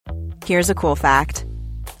Here's a cool fact.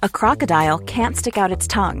 A crocodile can't stick out its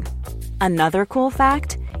tongue. Another cool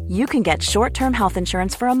fact, you can get short-term health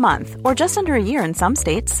insurance for a month or just under a year in some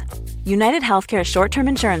states. United Healthcare short-term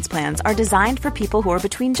insurance plans are designed for people who are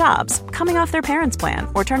between jobs, coming off their parents' plan,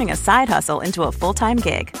 or turning a side hustle into a full-time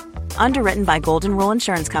gig. Underwritten by Golden Rule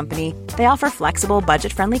Insurance Company, they offer flexible,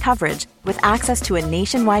 budget-friendly coverage with access to a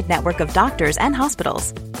nationwide network of doctors and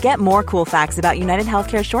hospitals. Get more cool facts about United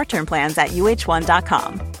Healthcare short-term plans at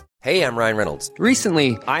uh1.com. Hey, I'm Ryan Reynolds.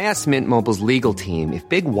 Recently, I asked Mint Mobile's legal team if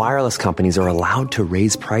big wireless companies are allowed to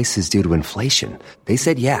raise prices due to inflation. They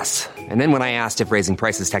said yes. And then when I asked if raising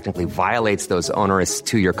prices technically violates those onerous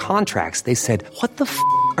two-year contracts, they said, "What the f***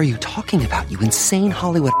 are you talking about, you insane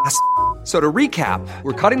Hollywood ass?" So to recap,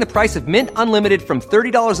 we're cutting the price of Mint Unlimited from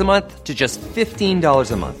 $30 a month to just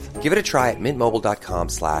 $15 a month. Give it a try at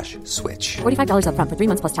mintmobile.com/switch. $45 up front for 3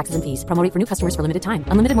 months plus taxes and fees. Promo rate for new customers for limited time.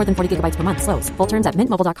 Unlimited more than 40 gigabytes per month. Slows full terms at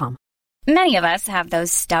mintmobile.com. Many of us have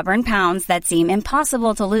those stubborn pounds that seem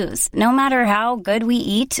impossible to lose, no matter how good we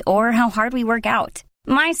eat or how hard we work out.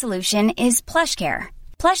 My solution is PlushCare.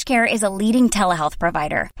 PlushCare is a leading telehealth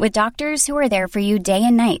provider with doctors who are there for you day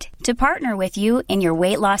and night to partner with you in your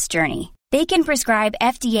weight loss journey. They can prescribe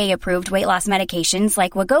FDA-approved weight loss medications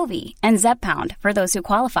like Wegovy and Zepbound for those who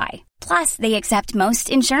qualify. Plus, they accept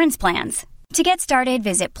most insurance plans. To get started,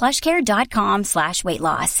 visit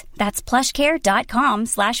plushcare.com/weightloss. That's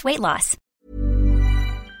plushcare.com/weightloss.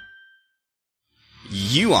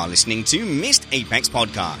 You are listening to Missed Apex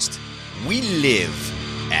Podcast. We live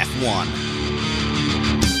F1.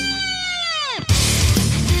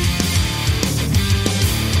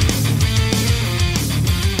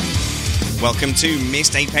 Welcome to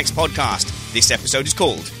Missed Apex Podcast. This episode is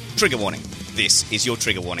called Trigger Warning. This is your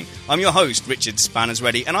trigger warning. I'm your host, Richard Spanners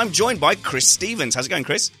Ready, and I'm joined by Chris Stevens. How's it going,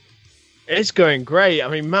 Chris? It's going great. I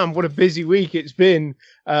mean, man, what a busy week it's been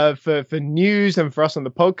for news and for us on the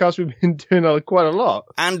podcast. We've been doing quite a lot.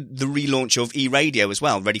 And the relaunch of eRadio as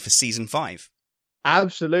well, ready for Season 5.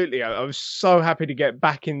 Absolutely. I was so happy to get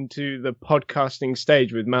back into the podcasting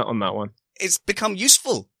stage with Matt on that one. It's become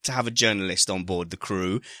useful to have a journalist on board the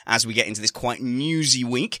crew as we get into this quite newsy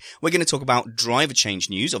week. We're going to talk about driver change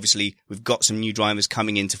news. Obviously, we've got some new drivers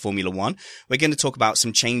coming into Formula One. We're going to talk about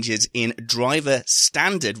some changes in driver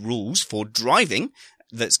standard rules for driving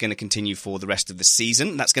that's going to continue for the rest of the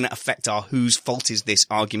season. That's going to affect our whose fault is this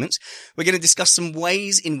arguments. We're going to discuss some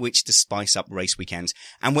ways in which to spice up race weekends.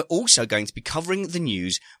 And we're also going to be covering the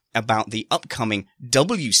news about the upcoming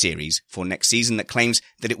W Series for next season that claims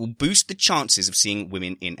that it will boost the chances of seeing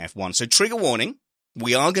women in F1. So trigger warning,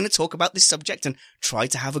 we are going to talk about this subject and try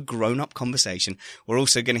to have a grown-up conversation. We're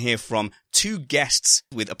also going to hear from two guests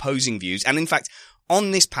with opposing views. And in fact,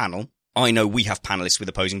 on this panel, I know we have panelists with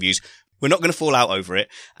opposing views. We're not going to fall out over it.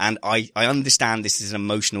 And I understand this is an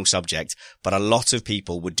emotional subject, but a lot of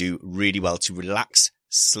people would do really well to relax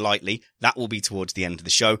slightly. That will be towards the end of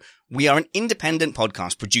the show. We are an independent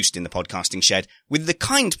podcast produced in the podcasting shed with the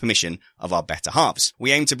kind permission of our better halves.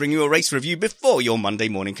 We aim to bring you a race review before your Monday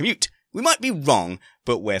morning commute. We might be wrong,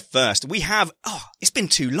 but we're first. We have, it's been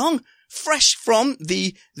too long. Fresh from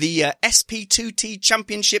the SP2T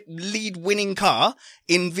Championship lead winning car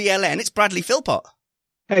in VLN, it's Bradley Philpott.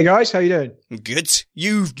 Hey guys, how you doing? Good.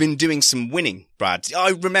 You've been doing some winning, Brad. I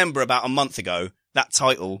remember about a month ago, that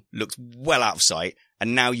title looked well out of sight,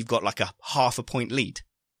 and now you've got like a half a point lead.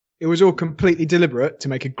 It was all completely deliberate to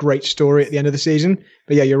make a great story at the end of the season.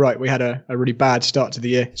 But yeah, you're right. We had a really bad start to the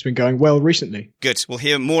year. It's been going well recently. Good. We'll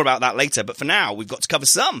hear more about that later. But for now, we've got to cover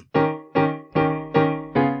some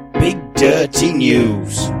Big Dirty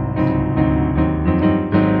News.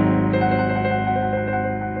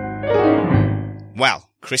 Well,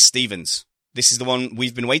 Chris Stevens, this is the one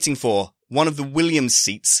we've been waiting for. One of the Williams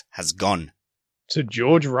seats has gone to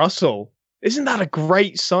George Russell. Isn't that a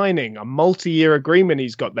great signing? A multi-year agreement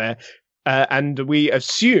he's got there. And we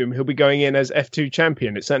assume he'll be going in as F2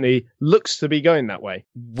 champion. It certainly looks to be going that way.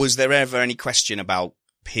 Was there ever any question about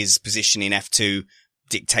his position in F2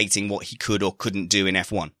 dictating what he could or couldn't do in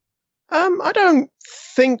F1? I don't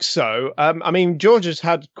think so. I mean, George has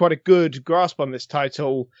had quite a good grasp on this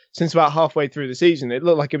title since about halfway through the season. It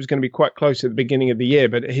looked like it was going to be quite close at the beginning of the year,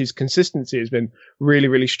 but his consistency has been really,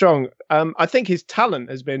 really strong. I think his talent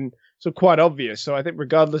has been quite obvious. So I think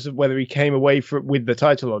regardless of whether he came away with the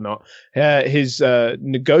title or not, his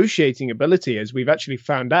negotiating ability, as we've actually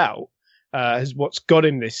found out, is what's got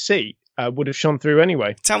him this seat, would have shone through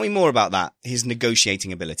anyway. Tell me more about that, his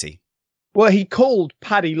negotiating ability. Well, he called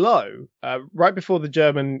Paddy Lowe right before the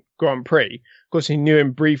German Grand Prix. Of course, he knew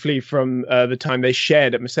him briefly from the time they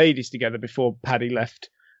shared at Mercedes together before Paddy left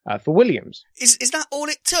for Williams. Is that all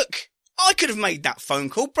it took? I could have made that phone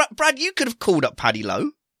call. Brad, you could have called up Paddy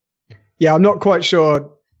Lowe. Yeah, I'm not quite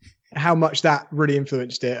sure how much that really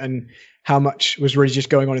influenced it and how much was really just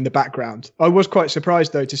going on in the background. I was quite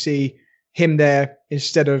surprised, though, to see him there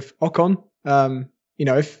instead of Ocon.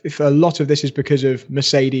 If a lot of this is because of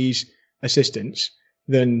Mercedes' assistance,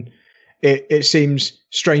 then it seems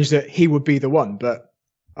strange that he would be the one, but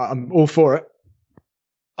I'm all for it.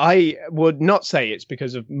 I would not say it's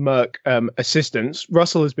because of Merc assistance.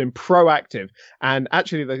 Russell has been proactive. And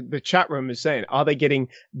actually, the chat room is saying, are they getting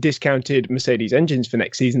discounted Mercedes engines for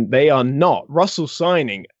next season? They are not. Russell's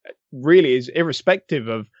signing really is irrespective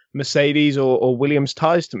of Mercedes or Williams'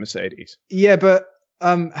 ties to Mercedes. Yeah, but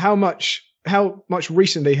how much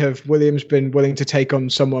recently have Williams been willing to take on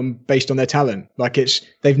someone based on their talent? Like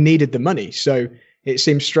they've needed the money. So it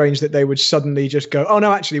seems strange that they would suddenly just go, oh,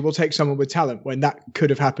 no, actually, we'll take someone with talent when that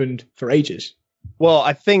could have happened for ages. Well,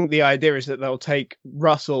 I think the idea is that they'll take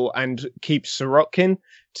Russell and keep Sirotkin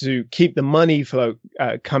to keep the money flow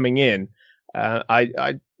coming in.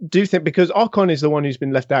 I do think because Ocon is the one who's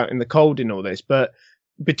been left out in the cold in all this, but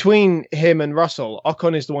between him and Russell,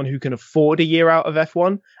 Ocon is the one who can afford a year out of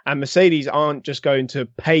F1, and Mercedes aren't just going to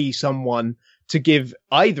pay someone to give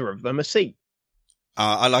either of them a seat.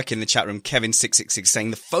 I like in the chat room, Kevin666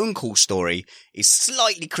 saying the phone call story is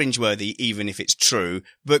slightly cringeworthy, even if it's true.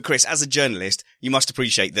 But Chris, as a journalist, you must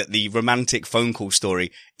appreciate that the romantic phone call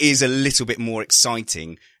story is a little bit more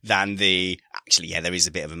exciting than there is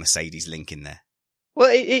a bit of a Mercedes link in there. Well,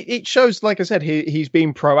 it shows, like I said, he's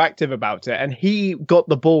been proactive about it, and he got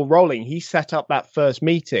the ball rolling. He set up that first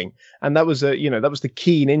meeting, and that was the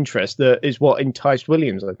keen interest that is what enticed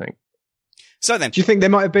Williams, I think. So then, do you think there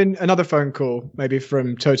might have been another phone call, maybe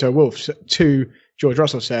from Toto Wolff to George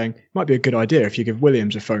Russell, saying, "Might be a good idea if you give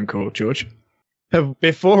Williams a phone call, George"?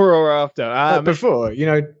 Before or after? Before,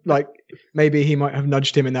 like maybe he might have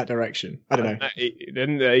nudged him in that direction. I don't know.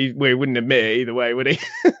 He wouldn't admit it either way, would he?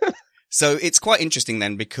 So it's quite interesting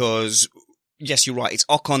then, because yes, you're right. It's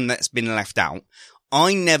Ocon that's been left out.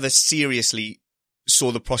 I never seriously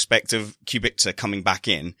saw the prospect of Kubica coming back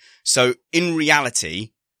in. So in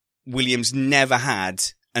reality, Williams never had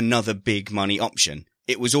another big money option.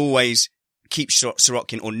 It was always keep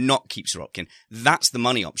Sirotkin or not keep Sirotkin. That's the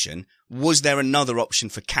money option. Was there another option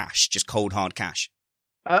for cash, just cold hard cash?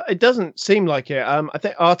 It doesn't seem like it. I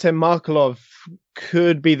think Artem Markelov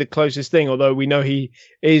could be the closest thing, although we know he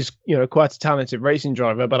is, quite a talented racing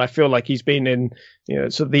driver. But I feel like he's been in,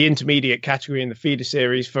 sort of the intermediate category in the feeder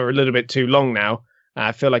series for a little bit too long now.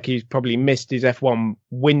 I feel like he's probably missed his F1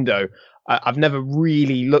 window. I've never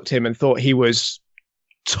really looked at him and thought he was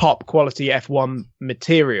top quality F1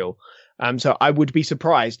 material. So I would be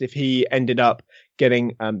surprised if he ended up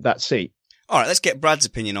getting that seat. All right, let's get Brad's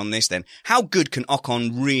opinion on this then. How good can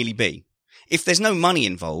Ocon really be? If there's no money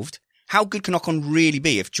involved, how good can Ocon really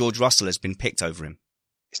be if George Russell has been picked over him?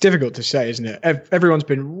 It's difficult to say, isn't it? Everyone's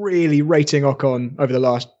been really rating Ocon over the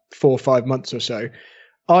last 4 or 5 months or so.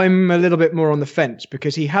 I'm a little bit more on the fence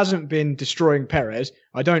because he hasn't been destroying Perez.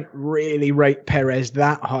 I don't really rate Perez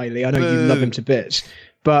that highly. I know you love him to bits.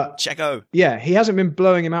 But Checo. Yeah, he hasn't been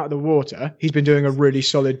blowing him out of the water. He's been doing a really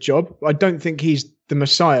solid job. I don't think he's the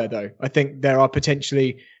Messiah, though. I think there are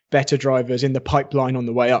potentially better drivers in the pipeline on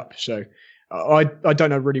the way up. So I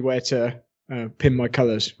don't know really where to pin my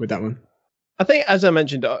colours with that one. I think, as I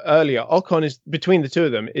mentioned earlier, Ocon is, between the two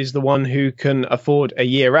of them, is the one who can afford a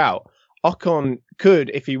year out. Ocon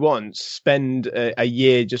could, if he wants, spend a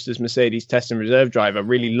year just as Mercedes test and reserve driver,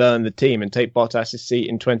 really learn the team and take Bottas' seat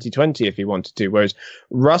in 2020 if he wanted to. Whereas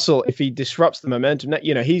Russell, if he disrupts the momentum,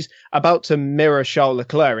 he's about to mirror Charles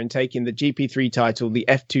Leclerc in taking the GP3 title, the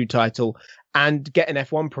F2 title, and get an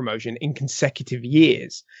F1 promotion in consecutive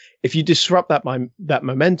years. If you disrupt that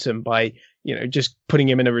momentum by, just putting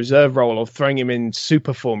him in a reserve role or throwing him in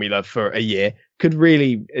Super Formula for a year, could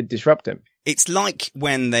really disrupt him. It's like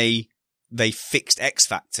when they fixed X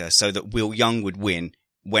Factor so that Will Young would win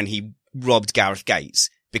when he robbed Gareth Gates,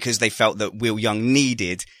 because they felt that Will Young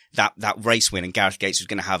needed that race win and Gareth Gates was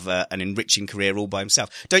going to have an enriching career all by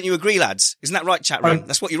himself. Don't you agree, lads? Isn't that right, chat room?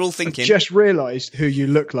 That's what you're all thinking. I just realised who you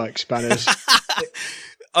look like, Spanners.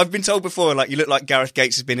 I've been told before, you look like Gareth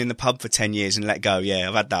Gates has been in the pub for 10 years and let go. Yeah,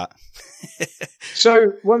 I've had that.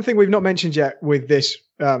 So one thing we've not mentioned yet with this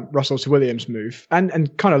Russell to Williams move,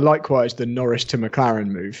 and kind of likewise the Norris to McLaren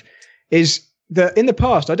move, is that in the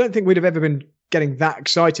past, I don't think we'd have ever been getting that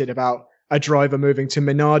excited about a driver moving to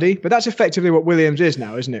Minardi, but that's effectively what Williams is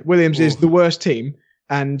now, isn't it? Williams is the worst team,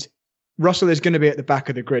 and Russell is going to be at the back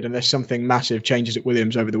of the grid unless something massive changes at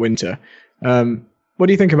Williams over the winter. What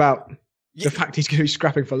do you think about the fact he's going to be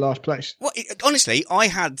scrapping for last place. Well, honestly, I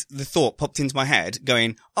had the thought popped into my head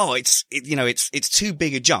going, oh, it's too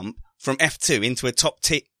big a jump from F2 into a top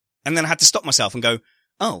tier. And then I had to stop myself and go,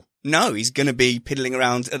 oh, no, he's going to be piddling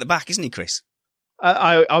around at the back, isn't he, Chris?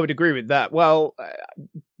 I would agree with that. Well,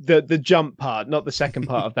 the jump part, not the second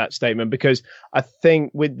part of that statement, because I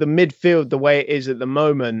think with the midfield the way it is at the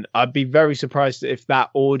moment, I'd be very surprised if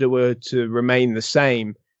that order were to remain the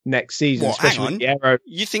same next season. What, hang on?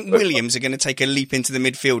 You think Williams are going to take a leap into the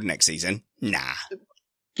midfield next season? Nah.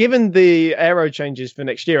 Given the aero changes for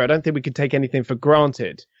next year, I don't think we could take anything for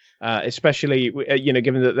granted. Especially,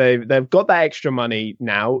 given that they've got that extra money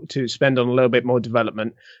now to spend on a little bit more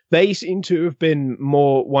development. They seem to have been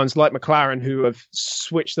more ones like McLaren who have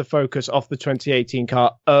switched the focus off the 2018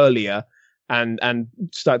 car earlier and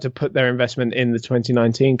start to put their investment in the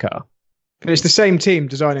 2019 car. But it's the same team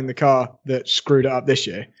designing the car that screwed it up this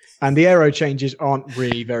year. And the aero changes aren't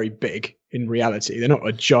really very big in reality. They're not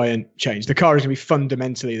a giant change. The car is going to be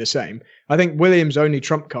fundamentally the same. I think Williams' only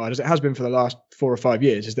trump card, as it has been for the last 4 or 5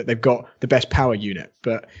 years, is that they've got the best power unit.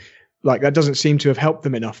 But that doesn't seem to have helped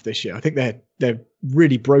them enough this year. I think they're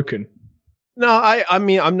really broken. No, I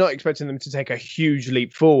mean, I'm not expecting them to take a huge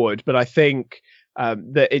leap forward, but I think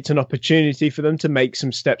that it's an opportunity for them to make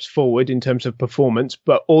some steps forward in terms of performance,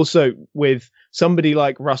 but also with somebody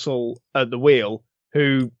like Russell at the wheel,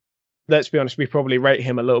 who, let's be honest, we probably rate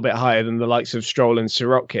him a little bit higher than the likes of Stroll and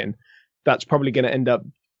Sirotkin. That's probably going to end up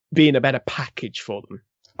being a better package for them.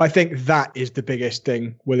 I think that is the biggest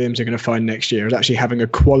thing Williams are going to find next year, is actually having a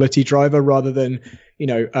quality driver rather than,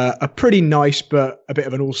 a pretty nice but a bit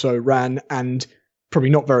of an also-ran and probably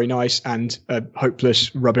not very nice and a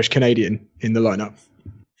hopeless, rubbish Canadian in the lineup.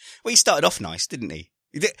 Well, he started off nice, didn't he?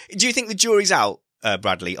 Do you think the jury's out,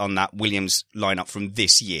 Bradley, on that Williams lineup from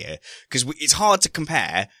this year? Because it's hard to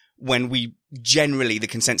compare when the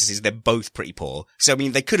consensus is they're both pretty poor. So, I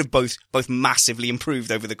mean, they could have both massively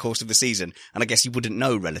improved over the course of the season. And I guess you wouldn't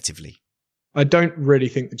know relatively. I don't really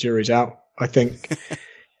think the jury's out. I think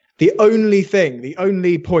the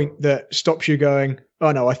only point that stops you going,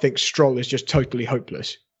 oh no, I think Stroll is just totally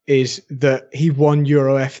hopeless, is that he won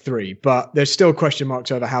Euro F3, but there's still question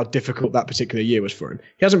marks over how difficult that particular year was for him.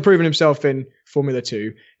 He hasn't proven himself in Formula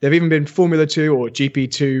 2. There have even been Formula 2 or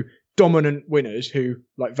GP2 dominant winners who,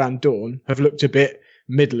 like Van Dorn, have looked a bit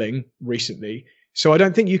middling recently. So I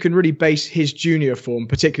don't think you can really base his junior form,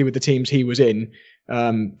 particularly with the teams he was in,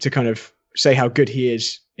 to kind of say how good he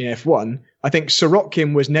is in F1. I think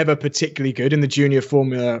Sirotkin was never particularly good in the junior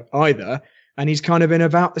formula either, and he's kind of been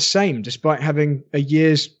about the same despite having a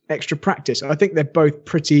year's extra practice. I think they're both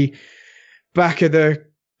pretty back of the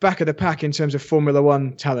pack in terms of Formula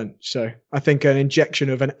One talent. So I think an injection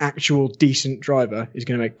of an actual decent driver is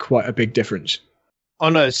going to make quite a big difference.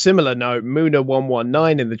 On a similar note,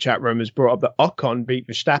 Muna119 in the chat room has brought up that Ocon beat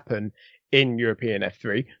Verstappen in European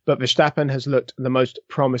F3, but Verstappen has looked the most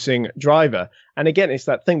promising driver. And again, it's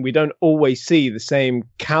that thing, we don't always see the same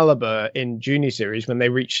caliber in junior series when they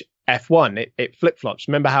reach F1. It flip-flops.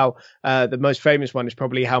 Remember how the most famous one is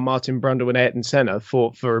probably how Martin Brundle and Ayrton Senna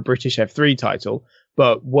fought for a British F3 title,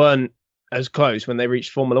 but weren't as close when they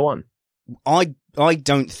reached Formula One. I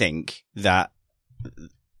don't think that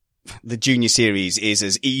the junior series is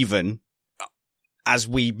as even as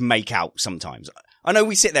we make out sometimes. I know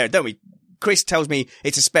we sit there, don't we? Chris tells me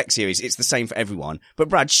it's a spec series. It's the same for everyone. But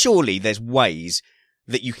Brad, surely there's ways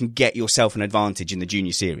that you can get yourself an advantage in the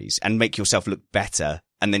junior series and make yourself look better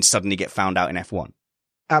and then suddenly get found out in F1.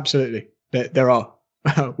 Absolutely. There are.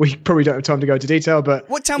 We probably don't have time to go into detail, but...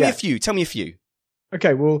 Tell me a few.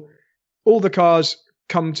 Okay, well, all the cars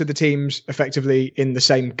come to the teams effectively in the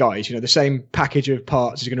same guise. The same package of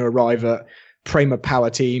parts is going to arrive at Prema Power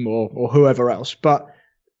Team or whoever else. But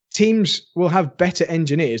teams will have better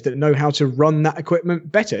engineers that know how to run that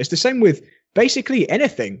equipment better. It's the same with basically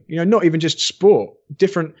anything, not even just sport.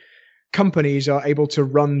 Different companies are able to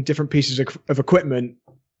run different pieces of equipment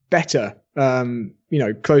better,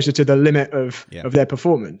 closer to the limit of their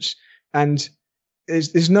performance. And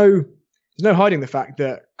there's no hiding the fact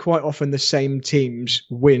that quite often the same teams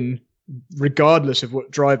win regardless of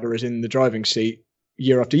what driver is in the driving seat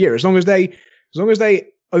year after year. As long as they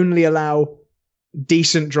only allow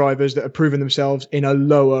decent drivers that have proven themselves in a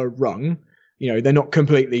lower rung, they're not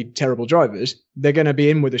completely terrible drivers, they're going to be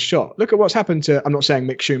in with a shot. Look at what's happened to, I'm not saying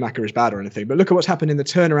Mick Schumacher is bad or anything, but look at what's happened in the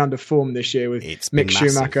turnaround of form this year with Mick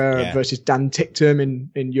Schumacher versus Dan Ticktum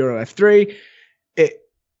in Euro F3.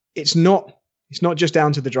 It's not just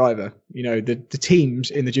down to the driver. The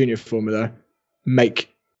teams in the junior formula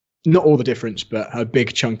make not all the difference, but a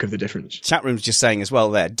big chunk of the difference. Chat room's just saying as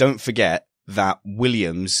well there, don't forget that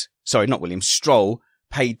Stroll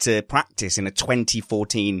paid to practice in a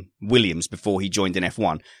 2014 Williams before he joined in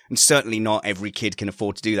F1. And certainly not every kid can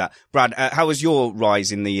afford to do that. Brad, how was your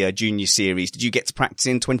rise in the junior series? Did you get to practice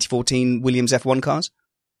in 2014 Williams F1 cars?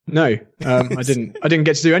 No, I didn't. I didn't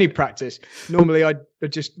get to do any practice. Normally, I'd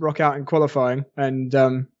just rock out in qualifying, and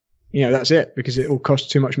that's it because it all costs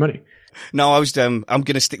too much money. No, I was. I'm going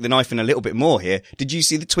to stick the knife in a little bit more here. Did you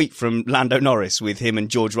see the tweet from Lando Norris with him and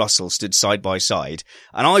George Russell stood side by side?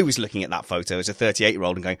 And I was looking at that photo as a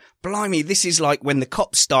 38-year-old and going, "Blimey, this is like when the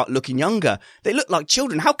cops start looking younger. They look like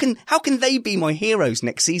children. How can they be my heroes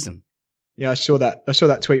next season?" Yeah, I saw that. I saw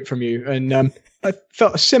that tweet from you, and I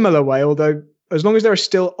felt a similar way. Although, as long as there are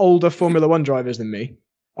still older Formula One drivers than me,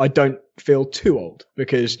 I don't feel too old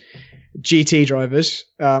because GT drivers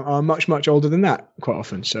are much, much older than that quite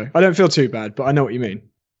often. So I don't feel too bad, but I know what you mean.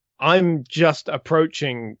 I'm just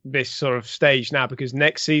approaching this sort of stage now because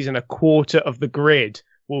next season, a quarter of the grid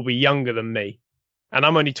will be younger than me. And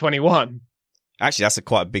I'm only 21. Actually, that's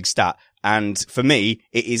quite a big stat. And for me,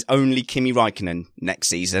 it is only Kimi Räikkönen next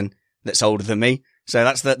season that's older than me. So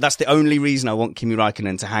that's the only reason I want Kimi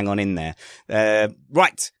Räikkönen to hang on in there.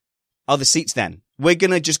 Right. Other seats then. We're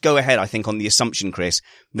going to just go ahead, I think, on the assumption, Chris,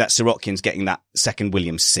 that Sirotkin's getting that second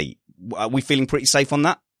Williams seat. Are we feeling pretty safe on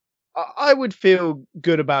that? I would feel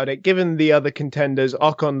good about it, given the other contenders.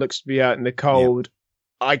 Ocon looks to be out in the cold.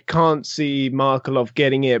 Yeah. I can't see Markelov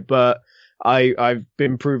getting it, but I've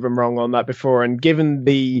been proven wrong on that before. And given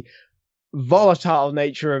the volatile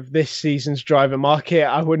nature of this season's driver market,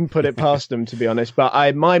 I wouldn't put it past them, to be honest.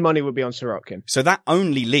 But my money would be on Sirotkin. So that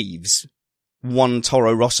only leaves one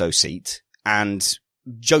Toro Rosso seat. And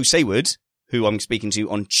Joe Saward, who I'm speaking to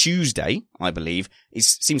on Tuesday, I believe,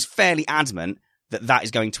 seems fairly adamant that is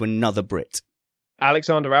going to another Brit.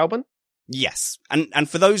 Alexander Albon? Yes. And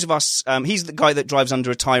for those of us, he's the guy that drives under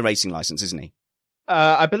a Thai racing license, isn't he?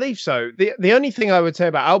 I believe so. The only thing I would say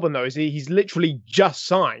about Albon, though, is he's literally just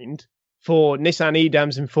signed for Nissan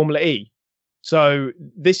Edams in Formula E. So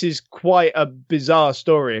this is quite a bizarre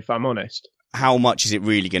story, if I'm honest. How much is it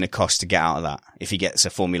really going to cost to get out of that if he gets a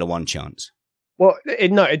Formula One chance? Well,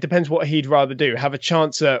 it depends what he'd rather do. Have a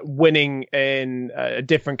chance at winning in a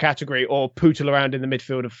different category or pootle around in the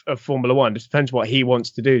midfield of Formula One. It depends what he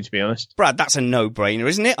wants to do, to be honest. Brad, that's a no-brainer,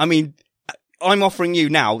 isn't it? I mean, I'm offering you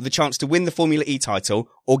now the chance to win the Formula E title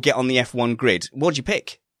or get on the F1 grid. What'd you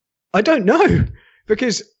pick? I don't know,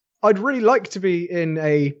 because I'd really like to be in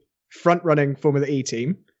a front-running Formula E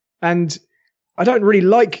team, and I don't really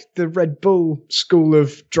like the Red Bull school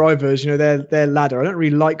of drivers, their ladder. I don't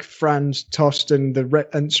really like Franz Tost and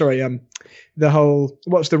the whole,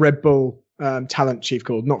 what's the Red Bull talent chief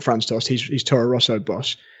called? Not Franz Tost, he's Toro Rosso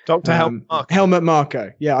boss. Dr. Helmut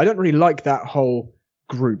Marko. Yeah, I don't really like that whole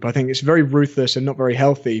group. I think it's very ruthless and not very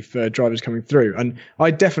healthy for drivers coming through. And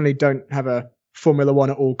I definitely don't have a Formula One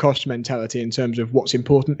at all cost mentality in terms of what's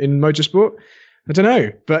important in motorsport. I don't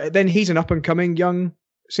know. But then he's an up and coming young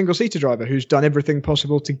single-seater driver who's done everything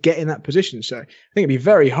possible to get in that position. So I think it'd be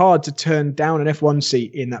very hard to turn down an F1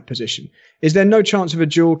 seat in that position. Is there no chance of a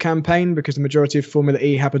dual campaign because the majority of Formula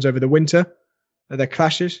E happens over the winter? Are there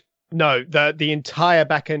clashes? No, the entire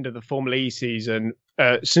back end of the Formula E season,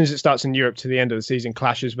 as soon as it starts in Europe to the end of the season,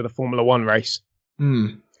 clashes with a Formula One race.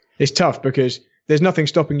 It's tough because there's nothing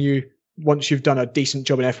stopping you once you've done a decent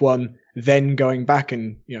job in F1, then going back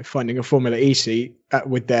and finding a Formula E seat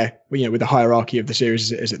with the hierarchy of the series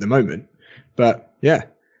as it is at the moment. But yeah,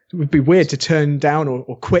 it would be weird to turn down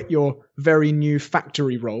or quit your very new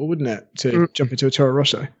factory role, wouldn't it, to jump into a Toro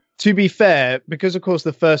Rosso? To be fair, because of course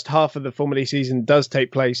the first half of the Formula E season does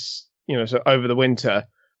take place, so over the winter.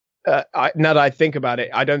 Now that I think about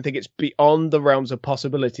it, I don't think it's beyond the realms of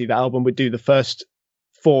possibility that Albon would do the first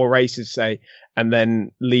 4 races, say, and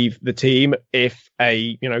then leave the team if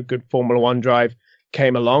a good Formula One drive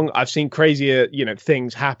came along. I've seen crazier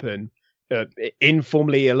things happen in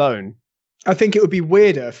Formula E alone. I think it would be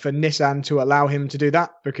weirder for Nissan to allow him to do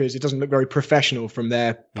that because it doesn't look very professional from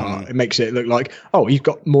their part. It makes it look like, he's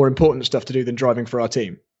got more important stuff to do than driving for our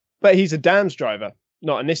team. But he's a Dams driver,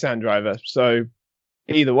 not a Nissan driver. So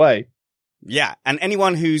either way. Yeah. And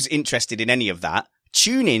anyone who's interested in any of that,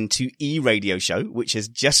 tune in to E-Radio Show, which has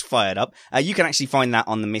just fired up. You can actually find that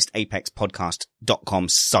on the MissedApexPodcast.com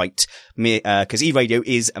site, because E-Radio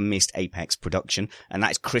is a Missed Apex production, and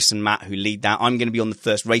that is Chris and Matt who lead that. I'm going to be on the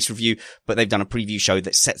first race review, but they've done a preview show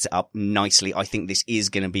that sets it up nicely. I think this is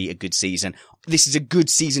going to be a good season. This is a good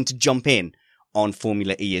season to jump in on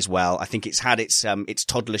Formula E as well. I think it's had its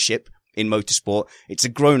toddlership in motorsport. It's a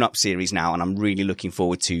grown-up series now, and I'm really looking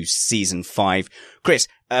forward to season 5. Chris,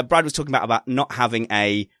 Brad was talking about not having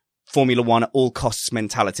a Formula One at all costs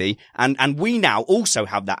mentality. And we now also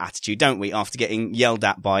have that attitude, don't we, after getting yelled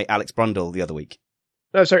at by Alex Brundle the other week?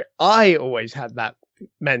 No, sorry. I always had that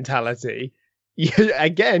mentality.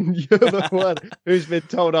 Again, you're the one who's been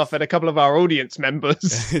told off, and a couple of our audience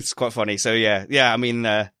members. It's quite funny. So yeah. I mean,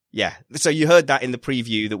 yeah. So you heard that in the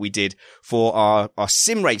preview that we did for our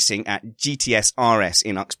sim racing at GTS RS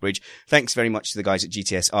in Uxbridge. Thanks very much to the guys at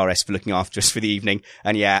GTS RS for looking after us for the evening.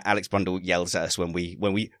 And yeah, Alex Brundle yells at us when we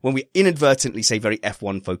inadvertently say very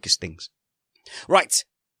F1 focused things. Right.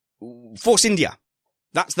 Force India.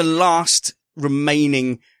 That's the last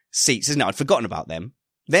remaining seats, isn't it? I'd forgotten about them.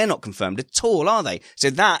 They're not confirmed at all, are they? So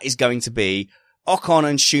that is going to be Ocon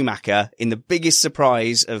and Schumacher in the biggest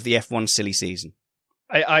surprise of the F1 silly season.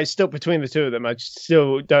 I still, between the two of them, I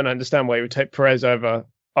still don't understand why you would take Perez over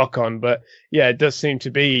Ocon. But yeah, it does seem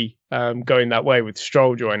to be going that way with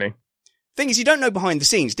Stroll joining. Thing is, you don't know behind the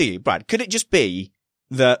scenes, do you, Brad? Could it just be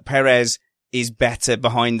that Perez is better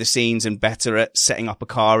behind the scenes and better at setting up a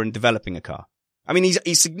car and developing a car? I mean,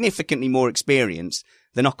 he's significantly more experienced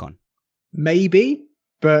than Ocon. Maybe.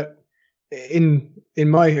 But in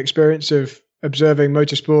my experience of observing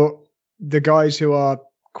motorsport, the guys who are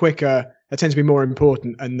quicker, they tend to be more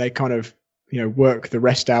important, and they kind of, work the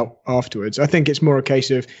rest out afterwards. I think it's more a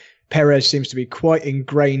case of Perez seems to be quite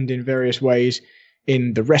ingrained in various ways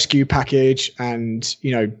in the rescue package and,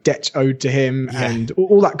 debts owed to him and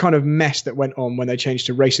all that kind of mess that went on when they changed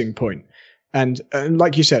to Racing Point. And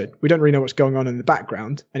like you said, we don't really know what's going on in the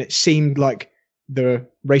background. And it seemed like the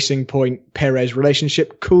Racing Point Perez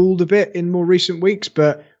relationship cooled a bit in more recent weeks,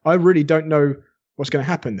 but I really don't know what's going to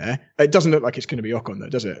happen there. It doesn't look like it's going to be Ocon though,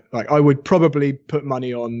 does it? Like, I would probably put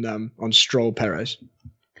money on Stroll Perez.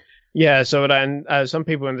 Yeah. So then some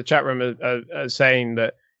people in the chat room are saying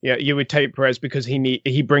that, you would take Perez because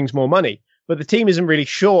he brings more money, but the team isn't really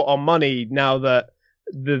short on money now that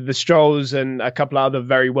the Strolls and a couple of other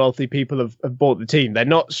very wealthy people have bought the team. They're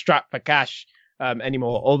not strapped for cash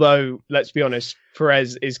anymore. Although, let's be honest,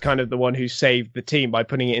 Perez is kind of the one who saved the team by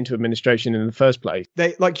putting it into administration in the first place.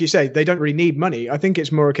 They, like you say, they don't really need money. I think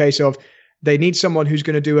it's more a case of they need someone who's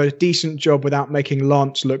going to do a decent job without making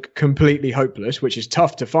Lance look completely hopeless, which is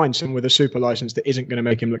tough to find someone with a super license that isn't going to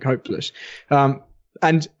make him look hopeless.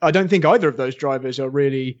 And I don't think either of those drivers are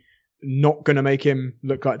really not going to make him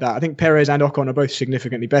look like that. I think Perez and Ocon are both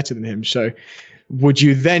significantly better than him. So would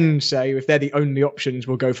you then say, if they're the only options,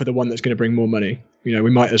 we'll go for the one that's going to bring more money? We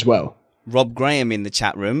might as well. Rob Graham in the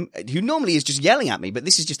chat room, who normally is just yelling at me, but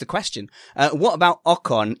this is just a question. What about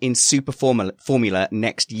Ocon in Super Formula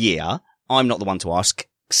next year? I'm not the one to ask.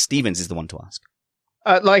 Stevens is the one to ask.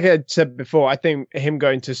 Like I said before, I think him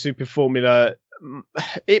going to Super Formula,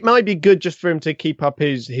 it might be good just for him to keep up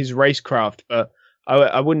his racecraft, but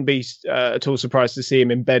I wouldn't be at all surprised to see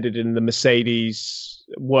him embedded in the Mercedes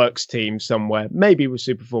works team somewhere, maybe with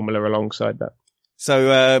Super Formula alongside that.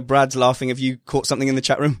 So Brad's laughing. Have you caught something in the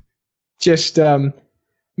chat room? Just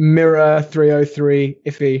Mirror 303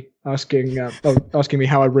 iffy asking me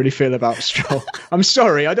how I really feel about Stroll. I'm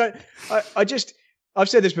sorry, I've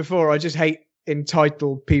said this before. I just hate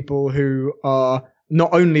entitled people who are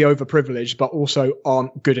not only overprivileged but also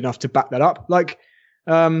aren't good enough to back that up. Like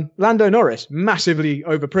Lando Norris, massively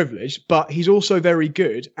overprivileged, but he's also very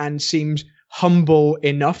good and seems humble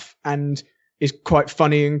enough and is quite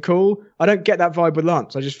funny and cool. I don't get that vibe with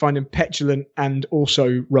Lance. I just find him petulant and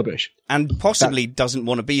also rubbish. And possibly doesn't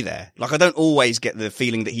want to be there. Like, I don't always get the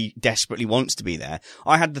feeling that he desperately wants to be there.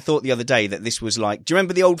 I had the thought the other day that this was like, do you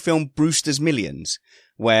remember the old film Brewster's Millions?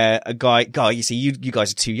 Where a guy, you see, you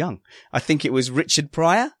guys are too young. I think it was Richard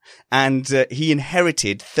Pryor, and he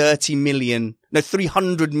inherited 300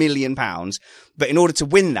 million pounds. But in order to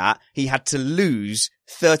win that, he had to lose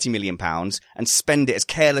 30 million pounds and spend it as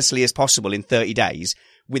carelessly as possible in 30 days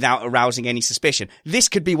without arousing any suspicion. This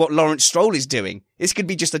could be what Lawrence Stroll is doing. This could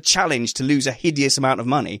be just a challenge to lose a hideous amount of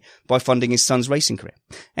money by funding his son's racing career.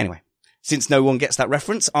 Anyway, since no one gets that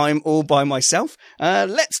reference, I'm all by myself.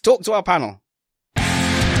 Let's talk to our panel.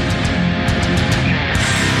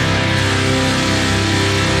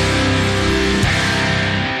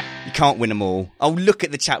 Can't win them all. Oh, look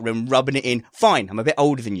at the chat room rubbing it in. Fine, I'm a bit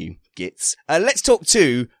older than you, Gits. Let's talk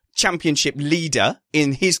to championship leader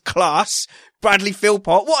in his class, Bradley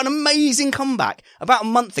Philpott. What an amazing comeback. About a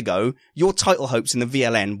month ago, your title hopes in the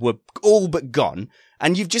VLN were all but gone,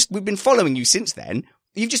 and we've been following you since then.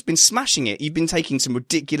 You've just been smashing it. You've been taking some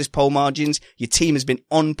ridiculous pole margins. Your team has been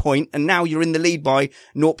on point, and now you're in the lead by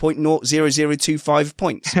 0.00025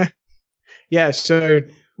 points. Yeah, so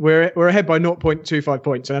we're ahead by 0.25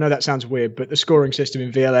 points. And I know that sounds weird, but the scoring system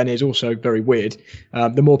in VLN is also very weird.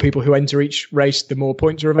 The more people who enter each race, the more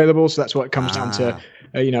points are available. So that's what it comes down to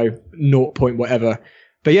 0 point whatever.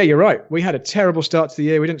 But yeah, you're right. We had a terrible start to the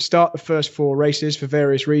year. We didn't start the first 4 races for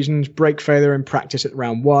various reasons. Brake failure in practice at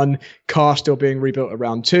round 1, car still being rebuilt at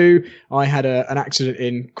round 2. I had an accident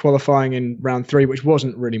in qualifying in round 3, which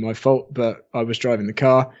wasn't really my fault, but I was driving the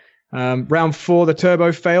car. Round 4, the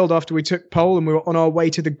turbo failed after we took pole and we were on our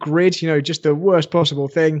way to the grid, just the worst possible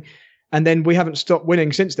thing. And then we haven't stopped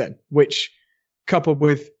winning since then, which, coupled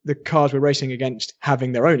with the cars we're racing against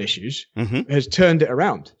having their own issues, has turned it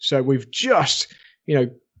around. So we've just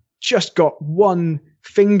got one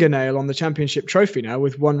fingernail on the championship trophy now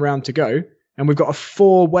with 1 round to go. And we've got a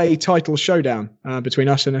 4-way title showdown between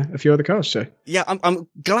us and a few other cars. So yeah, I'm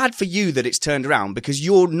glad for you that it's turned around, because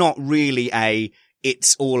you're not really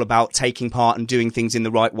it's all about taking part and doing things in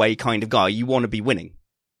the right way kind of guy. You want to be winning.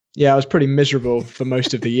 Yeah, I was pretty miserable for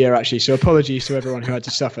most of the year, actually. So apologies to everyone who had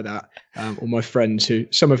to suffer that, or my friends,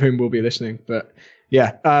 some of whom will be listening. But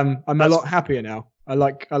yeah, I'm a lot happier now. I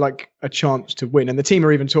like a chance to win, and the team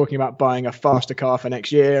are even talking about buying a faster car for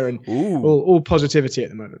next year, and all positivity at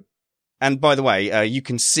the moment. And by the way, you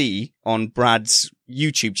can see on Brad's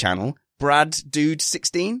YouTube channel, Brad Dude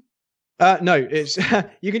 16. No, it's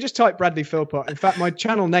you can just type Bradley Philpott. In fact, my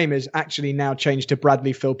channel name is actually now changed to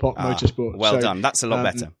Bradley Philpott Motorsport. Well done. That's a lot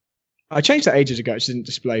better. I changed that ages ago. It didn't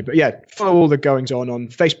display. But yeah, follow all the goings on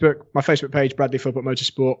Facebook, my Facebook page, Bradley Philpott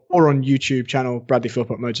Motorsport, or on YouTube channel, Bradley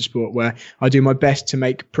Philpott Motorsport, where I do my best to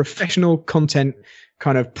make professional content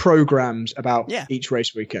kind of programs about each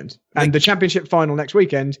race weekend. And the championship final next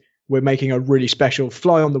weekend, we're making a really special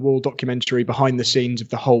fly-on-the-wall documentary behind the scenes of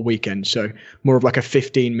the whole weekend. So more of like a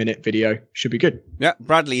 15-minute video. Should be good. Yeah,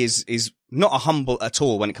 Bradley is not a humble at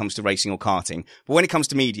all when it comes to racing or karting. But when it comes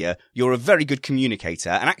to media, you're a very good communicator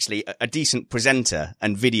and actually a decent presenter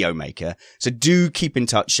and video maker. So do keep in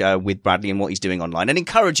touch with Bradley and what he's doing online and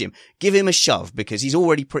encourage him. Give him a shove, because he's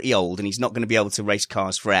already pretty old and he's not going to be able to race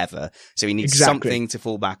cars forever. So he needs something to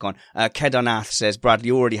fall back on. Kedarnath says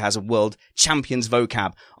Bradley already has a world champion's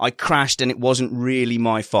vocab. I crashed and it wasn't really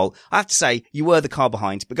my fault. I have to say, you were the car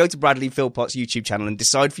behind, but go to Bradley Philpott's YouTube channel and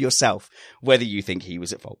decide for yourself whether you think he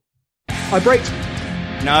was at fault. I braked.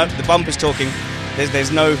 No, the bumper's talking.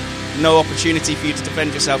 There's no opportunity for you to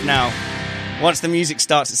defend yourself now. Once the music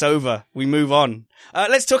starts, it's over. We move on.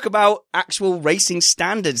 Let's talk about actual racing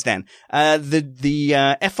standards then.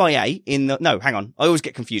 The FIA no, hang on. I always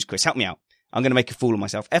get confused, Chris. Help me out. I'm going to make a fool of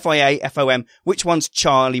myself. FIA, FOM. Which one's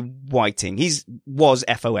Charlie Whiting? Was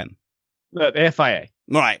FOM. The FIA.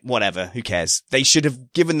 Right, whatever. Who cares? They should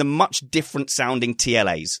have given them much different sounding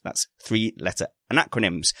TLAs. That's 3-letter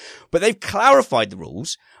acronyms. But they've clarified the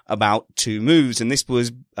rules about 2 moves. And this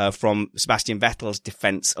was from Sebastian Vettel's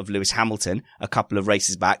defense of Lewis Hamilton a couple of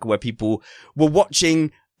races back, where people were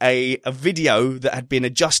watching a video that had been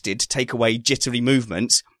adjusted to take away jittery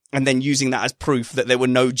movements and then using that as proof that there were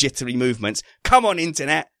no jittery movements. Come on,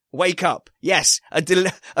 internet. Wake up. Yes,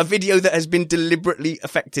 a video that has been deliberately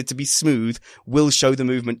affected to be smooth will show the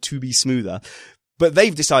movement to be smoother. But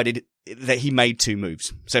they've decided that he made 2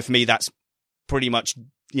 moves. So for me, that's pretty much,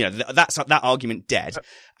 that's that argument dead.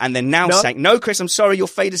 And they're now saying, no, Chris, I'm sorry, your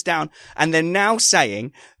fade is down. And they're now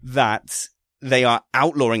saying that they are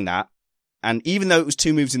outlawing that. And even though it was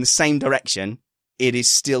 2 moves in the same direction, it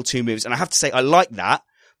is still 2 moves. And I have to say, I like that,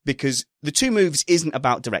 because the 2 moves isn't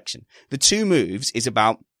about direction. The 2 moves is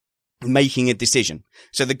about making a decision.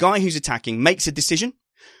 So the guy who's attacking makes a decision.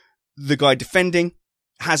 The guy defending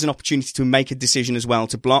has an opportunity to make a decision as well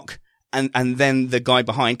to block. And then the guy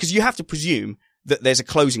behind, because you have to presume that there's a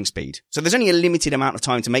closing speed. So there's only a limited amount of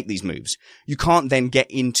time to make these moves. You can't then get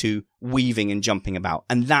into weaving and jumping about.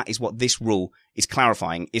 And that is what this rule is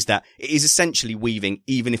clarifying, is that it is essentially weaving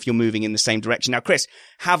even if you're moving in the same direction. Now, Chris,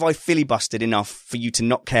 have I filibustered enough for you to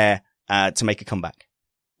not care to make a comeback?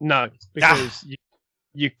 No, because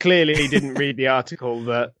you clearly didn't read the article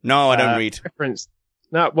that. No, I don't read. Referenced.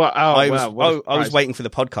 No, well, I was waiting for the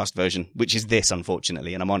podcast version, which is this,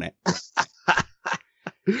 unfortunately, and I'm on it.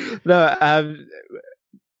 No,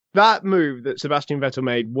 that move that Sebastian Vettel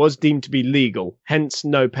made was deemed to be legal, hence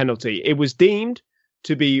no penalty. It was deemed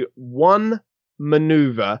to be one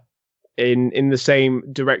maneuver in the same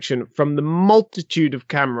direction from the multitude of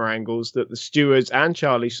camera angles that the stewards and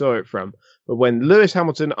Charlie saw it from. But when Lewis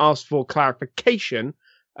Hamilton asked for clarification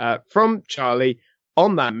from Charlie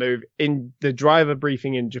on that move in the driver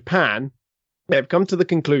briefing in Japan, they've come to the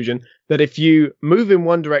conclusion that if you move in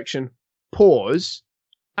one direction, pause,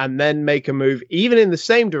 and then make a move even in the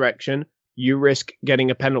same direction, you risk getting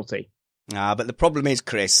a penalty. But the problem is,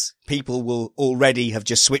 Chris, people will already have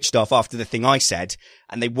just switched off after the thing I said,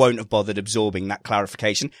 and they won't have bothered absorbing that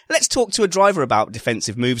clarification. Let's talk to a driver about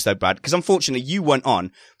defensive moves, though, Brad, because unfortunately you weren't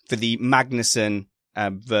on for the Magnussen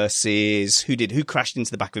versus who crashed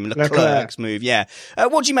into the back of him? Leclerc's move. Yeah.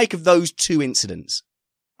 What do you make of those two incidents?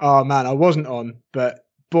 Oh man, I wasn't on, but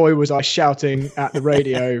boy was I shouting at the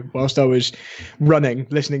radio whilst I was running,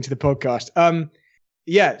 listening to the podcast.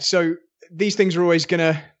 Yeah, so these things are always going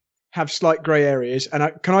to have slight grey areas.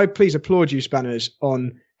 And can I please applaud you, Spanners,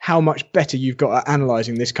 on how much better you've got at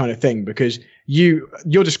analysing this kind of thing? Because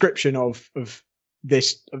your description of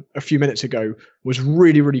this a few minutes ago was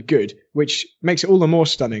really, really good, which makes it all the more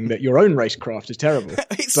stunning that your own racecraft is terrible.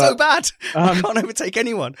 It's so bad. I can't overtake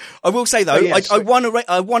anyone. I will say though, I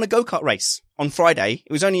won a go-kart race on Friday.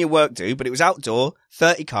 It was only a work do, but it was outdoor,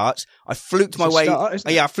 30 karts. I fluked my way.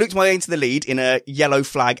 I fluked my way into the lead in a yellow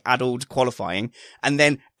flag addled qualifying. And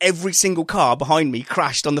then every single car behind me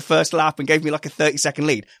crashed on the first lap and gave me like a 30-second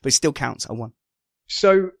lead, but it still counts. I won.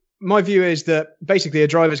 So my view is that basically a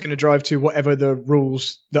driver is going to drive to whatever the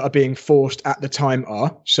rules that are being forced at the time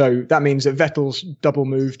are. So that means that Vettel's double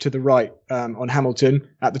move to the right on Hamilton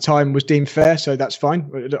at the time was deemed fair. So that's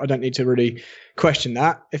fine. I don't need to really question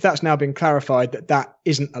that. If that's now been clarified that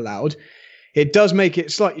isn't allowed, it does make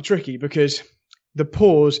it slightly tricky because the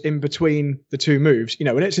pause in between the two moves,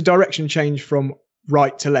 when it's a direction change from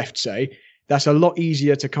right to left, say, that's a lot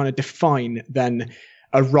easier to kind of define than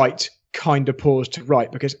a right kind of pause to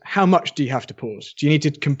right, because how much do you have to pause? Do you need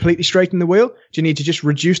to completely straighten the wheel? Do you need to just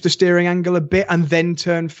reduce the steering angle a bit and then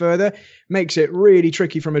turn further? Makes it really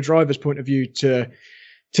tricky from a driver's point of view to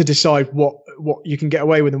decide what you can get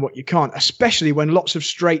away with and what you can't, especially when lots of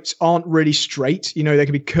straights aren't really straight. They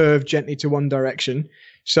can be curved gently to one direction.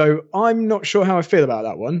 So I'm not sure how I feel about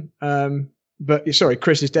that one. But sorry,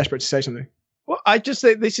 Chris is desperate to say something. Well, I just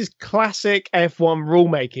think this is classic F1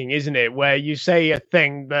 rulemaking, isn't it? Where you say a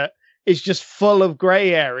thing that is just full of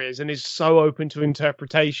grey areas and is so open to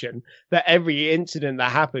interpretation that every incident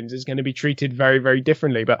that happens is going to be treated very, very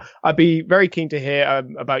differently. But I'd be very keen to hear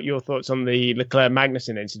about your thoughts on the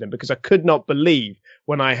Leclerc-Magnussen incident, because I could not believe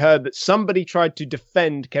when I heard that somebody tried to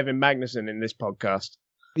defend Kevin Magnussen in this podcast.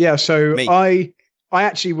 Yeah, so I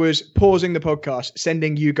actually was pausing the podcast,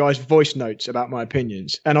 sending you guys voice notes about my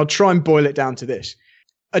opinions, and I'll try and boil it down to this.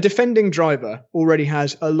 A defending driver already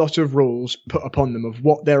has a lot of rules put upon them of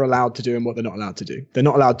what they're allowed to do and what they're not allowed to do. They're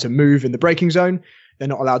not allowed to move in the braking zone. They're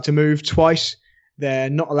not allowed to move twice. They're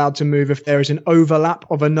not allowed to move if there is an overlap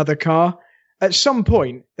of another car. At some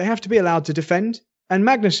point, they have to be allowed to defend. And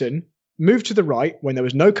Magnussen moved to the right when there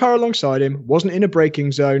was no car alongside him, wasn't in a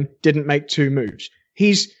braking zone, didn't make two moves.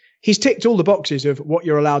 He's ticked all the boxes of what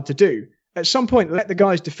you're allowed to do. At some point, let the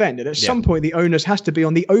guys defend. And at some point, the onus has to be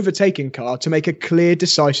on the overtaking car to make a clear,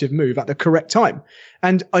 decisive move at the correct time.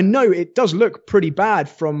 And I know it does look pretty bad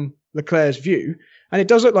from Leclerc's view. And it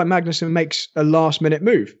does look like Magnussen makes a last-minute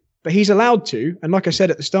move. But he's allowed to. And like I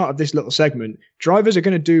said at the start of this little segment, drivers are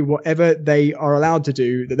going to do whatever they are allowed to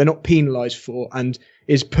do that they're not penalised for and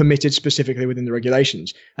is permitted specifically within the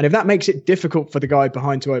regulations. And if that makes it difficult for the guy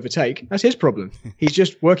behind to overtake, that's his problem. He's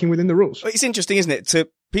just working within the rules. It's interesting, isn't it?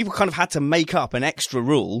 People kind of had to make up an extra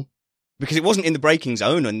rule because it wasn't in the braking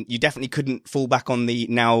zone, and you definitely couldn't fall back on the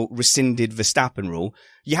now rescinded Verstappen rule.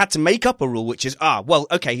 You had to make up a rule which is,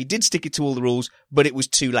 okay, he did stick it to all the rules, but it was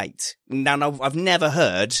too late. Now, I've never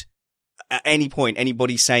heard at any point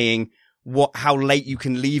anybody saying how late you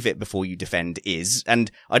can leave it before you defend is, and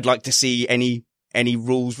I'd like to see any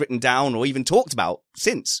rules written down or even talked about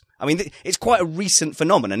since. I mean, it's quite a recent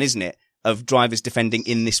phenomenon, isn't it, of drivers defending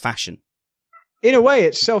in this fashion? In a way,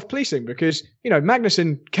 it's self-policing because,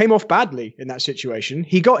 Magnussen came off badly in that situation.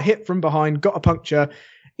 He got hit from behind, got a puncture.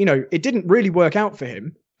 It didn't really work out for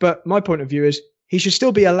him. But my point of view is he should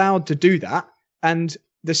still be allowed to do that. And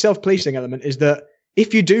the self-policing element is that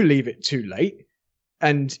if you do leave it too late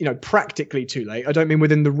and, practically too late, I don't mean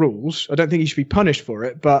within the rules. I don't think you should be punished for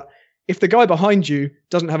it. But if the guy behind you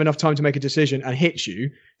doesn't have enough time to make a decision and hits you,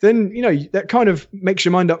 then, that kind of makes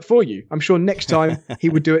your mind up for you. I'm sure next time he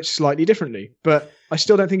would do it slightly differently, but I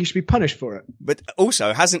still don't think he should be punished for it. But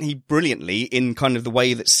also, hasn't he brilliantly, in kind of the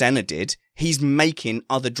way that Senna did, he's making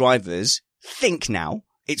other drivers think now.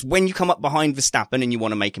 It's when you come up behind Verstappen and you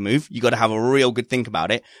want to make a move, you got to have a real good think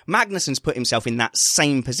about it. Magnussen's put himself in that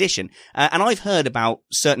same position. And I've heard about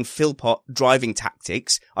certain Philpott driving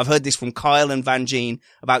tactics. I've heard this from Kyle and Van Gien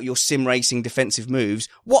about your sim racing defensive moves.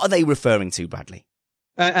 What are they referring to, Bradley?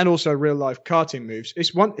 And also real life karting moves.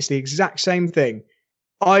 It's the exact same thing.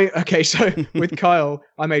 So with Kyle,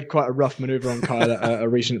 I made quite a rough maneuver on Kyle at a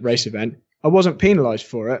recent race event. I wasn't penalised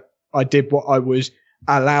for it. I did what I was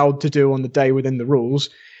allowed to do on the day within the rules.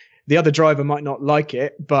 The other driver might not like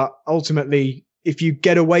it, but ultimately, if you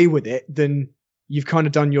get away with it, then you've kind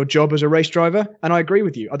of done your job as a race driver. And I agree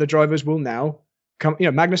with you. Other drivers will now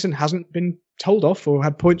Magnussen hasn't been told off or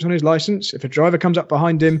had points on his license. If a driver comes up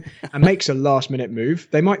behind him and makes a last-minute move,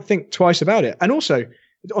 they might think twice about it. And also,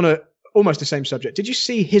 on almost the same subject, did you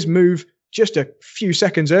see his move just a few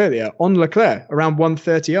seconds earlier on Leclerc around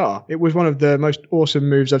 130R? It was one of the most awesome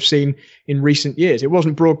moves I've seen in recent years. It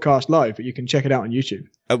wasn't broadcast live, but you can check it out on YouTube.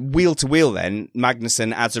 Wheel to wheel then,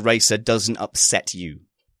 Magnussen as a racer doesn't upset you?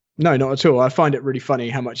 No, not at all. I find it really funny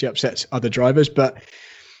how much he upsets other drivers, but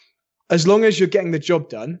as long as you're getting the job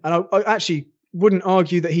done, and I actually wouldn't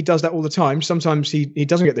argue that he does that all the time. Sometimes he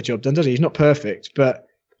doesn't get the job done, does he? He's not perfect, but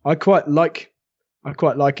I quite like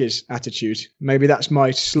his attitude. Maybe that's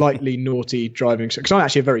my slightly naughty driving. Because I'm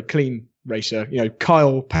actually a very clean racer.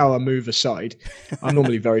 Kyle power move aside, I'm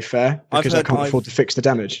normally very fair because I can't afford to fix the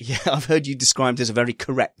damage. Yeah, I've heard you described as a very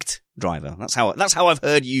correct driver. That's how I've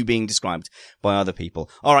heard you being described by other people.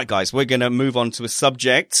 All right, guys, we're going to move on to a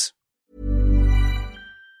subject.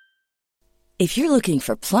 If you're looking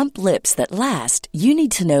for plump lips that last, you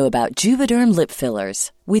need to know about Juvederm lip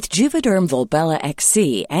fillers. With Juvederm Volbella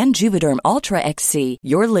XC and Juvederm Ultra XC,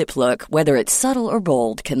 your lip look, whether it's subtle or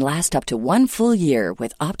bold, can last up to 1 full year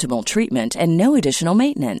with optimal treatment and no additional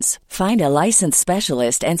maintenance. Find a licensed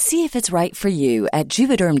specialist and see if it's right for you at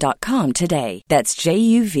Juvederm.com today. That's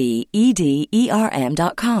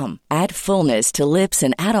JUVEDERM.com. Add fullness to lips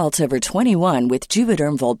in adults over 21 with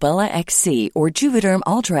Juvederm Volbella XC or Juvederm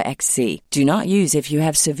Ultra XC. Do not use if you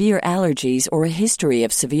have severe allergies or a history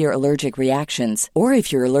of severe allergic reactions, or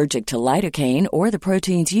if you're allergic to lidocaine or the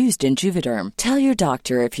proteins used in Juvederm. Tell your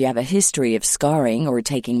doctor if you have a history of scarring or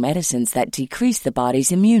taking medicines that decrease the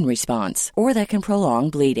body's immune response or that can prolong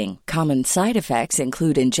bleeding. Common side effects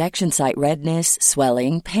include injection site redness,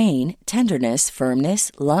 swelling, pain, tenderness,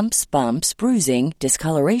 firmness, lumps, bumps, bruising,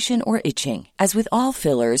 discoloration, or itching. As with all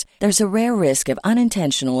fillers, there's a rare risk of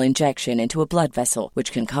unintentional injection into a blood vessel,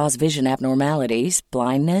 which can cause vision abnormalities,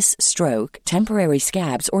 blindness, stroke, temporary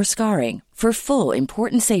scabs, or scarring. For full,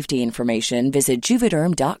 important safety information, visit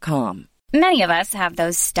Juvederm.com. Many of us have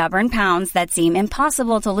those stubborn pounds that seem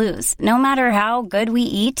impossible to lose, no matter how good we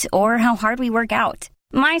eat or how hard we work out.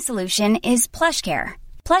 My solution is PlushCare.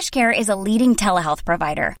 PlushCare is a leading telehealth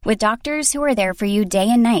provider with doctors who are there for you day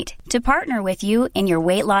and night to partner with you in your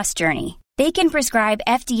weight loss journey. They can prescribe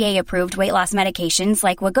FDA-approved weight loss medications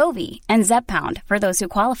like Wegovy and Zepbound for those who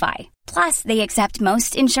qualify. Plus, they accept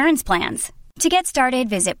most insurance plans. To get started,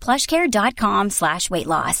 visit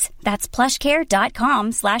plushcare.com/weightloss. That's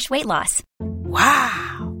plushcare.com/weightloss.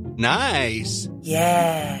 Wow. Nice.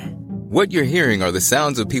 Yeah. What you're hearing are the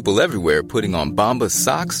sounds of people everywhere putting on Bombas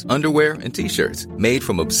socks, underwear, and T-shirts made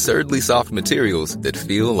from absurdly soft materials that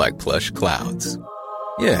feel like plush clouds.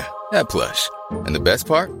 Yeah, that plush. And the best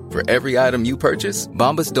part? For every item you purchase,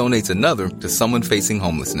 Bombas donates another to someone facing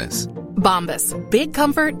homelessness. Bombas. Big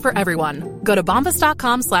comfort for everyone. Go to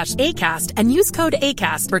bombas.com/ACAST and use code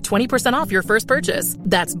ACAST for 20% off your first purchase.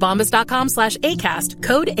 That's bombas.com/ACAST.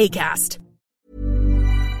 Code ACAST.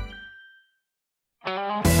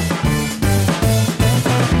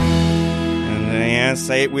 And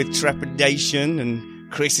say it with trepidation,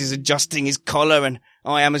 and Chris is adjusting his collar, and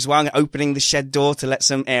I am as well, opening the shed door to let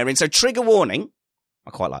some air in. So trigger warning.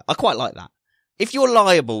 I quite like that. If you're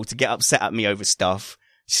liable to get upset at me over stuff,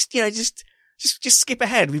 just skip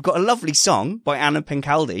ahead. We've got a lovely song by Anna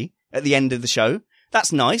Pencaldi at the end of the show.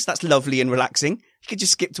 That's nice. That's lovely and relaxing. You could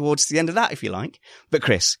just skip towards the end of that if you like. But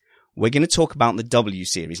Chris, we're going to talk about the W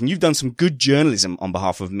Series, and you've done some good journalism on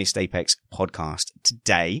behalf of Missed Apex podcast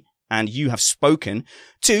today. And you have spoken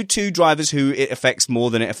to 2 drivers who it affects more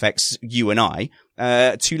than it affects you and I,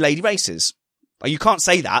 2 lady racers. You can't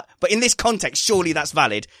say that, but in this context, surely that's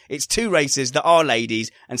valid. It's 2 racers that are ladies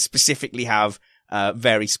and specifically have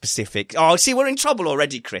very specific... Oh, see, we're in trouble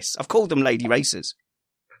already, Chris. I've called them lady racers.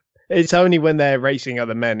 It's only when they're racing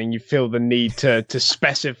other men and you feel the need to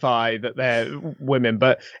specify that they're women.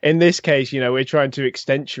 But in this case, we're trying to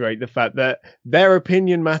accentuate the fact that their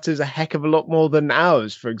opinion matters a heck of a lot more than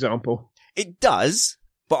ours, for example. It does,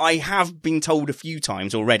 but I have been told a few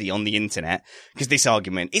times already on the internet, because this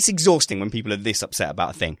argument, it's exhausting when people are this upset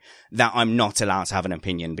about a thing, that I'm not allowed to have an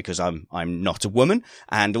opinion because I'm not a woman,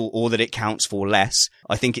 and or that it counts for less.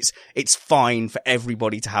 I think it's fine for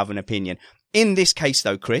everybody to have an opinion. In this case,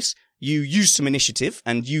 though, Chris, you used some initiative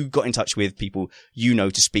and you got in touch with people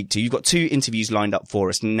to speak to. You've got 2 interviews lined up for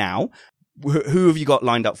us now. Who have you got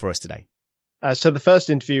lined up for us today? So the first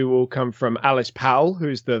interview will come from Alice Powell,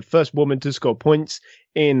 who's the first woman to score points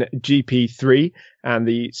in GP3. And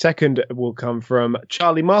the second will come from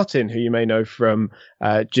Charlie Martin, who you may know from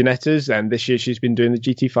Ginettas. And this year she's been doing the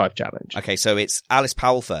GT5 challenge. Okay, so it's Alice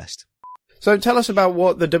Powell first. So tell us about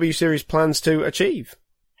what the W Series plans to achieve.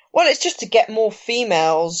 Well, it's just to get more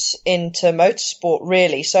females into motorsport,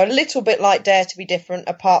 really. So a little bit like Dare to Be Different,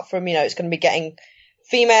 apart from, it's going to be getting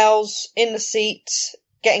females in the seats,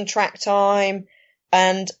 getting track time,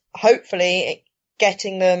 and hopefully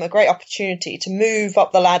getting them a great opportunity to move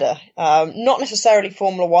up the ladder. Not necessarily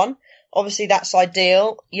Formula One. Obviously, that's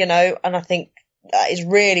ideal, and I think that is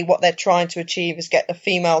really what they're trying to achieve, is get the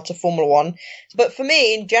female to Formula One. But for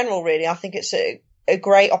me, in general, really, I think it's a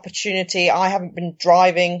great opportunity. I haven't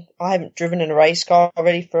driven in a race car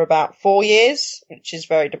really for about 4 years, which is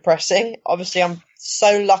very depressing. Obviously, I'm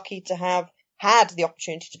so lucky to have had the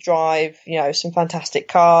opportunity to drive, some fantastic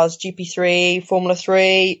cars, GP3, Formula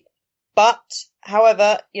 3. But,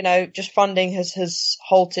 however, just funding has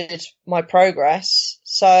halted my progress.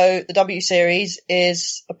 So the W Series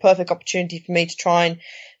is a perfect opportunity for me to try and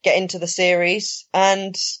get into the series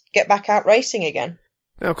and get back out racing again.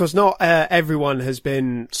 Now, of course, not everyone has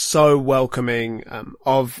been so welcoming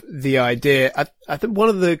of the idea. I think one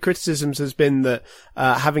of the criticisms has been that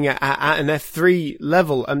having it at an F3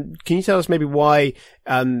 level. Can you tell us maybe why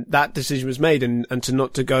that decision was made and to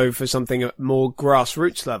not to go for something at more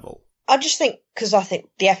grassroots level? I just think because I think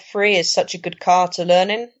the F3 is such a good car to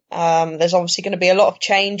learn in. There's obviously going to be a lot of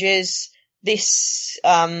changes in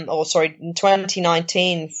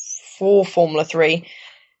 2019 for Formula 3.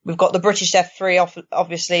 We've got the British F3,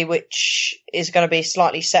 obviously, which is going to be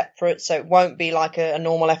slightly separate, so it won't be like a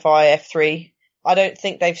normal FI F3. I don't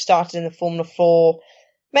think they've started in the Formula 4,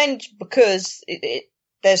 mainly because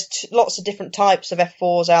there's lots of different types of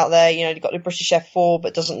F4s out there. You've got the British F4,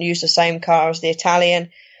 but doesn't use the same car as the Italian,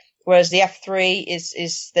 whereas the F3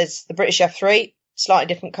 there's the British F3,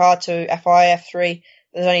 slightly different car to FI F3.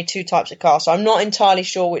 There's only two types of cars, so I'm not entirely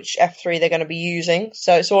sure which F3 they're going to be using.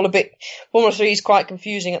 So it's all Formula 3 is quite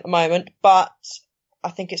confusing at the moment, but I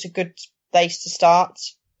think it's a good base to start,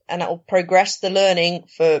 and it will progress the learning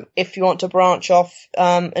for if you want to branch off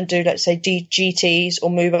and do, let's say, GTs or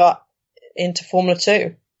move up into Formula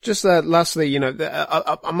 2. Just lastly,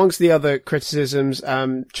 amongst the other criticisms,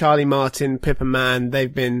 Charlie Martin, Pippa Mann,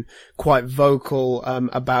 they've been quite vocal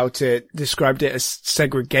about it, described it as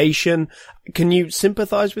segregation. Can you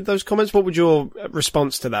sympathise with those comments? What would your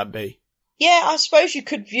response to that be? Yeah, I suppose you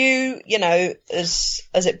could view, as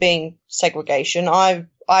it being segregation. I'm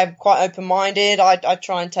quite open-minded. I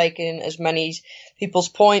try and take in as many people's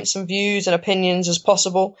points and views and opinions as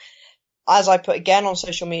possible. As I put again on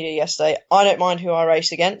social media yesterday, I don't mind who I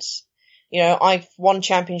race against. I've won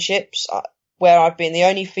championships where I've been the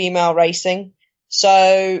only female racing.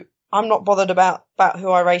 So I'm not bothered about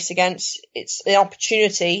who I race against. It's an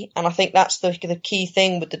opportunity. And I think that's the key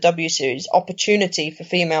thing with the W Series, opportunity for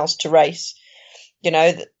females to race.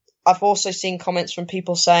 I've also seen comments from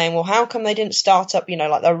people saying, well, how come they didn't start up,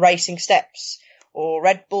 like the Racing Steps or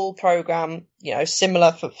Red Bull program,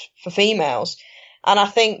 similar for females. And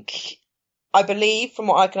I believe, from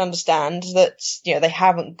what I can understand, that, they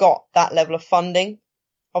haven't got that level of funding.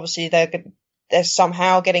 Obviously, they're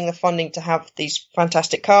somehow getting the funding to have these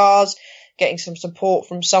fantastic cars, getting some support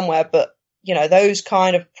from somewhere. But, those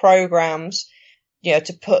kind of programs,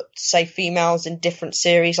 to put, say, females in different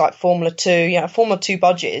series like Formula 2, Formula 2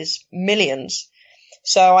 budget is millions.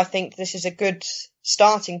 So I think this is a good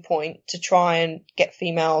starting point to try and get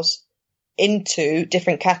females into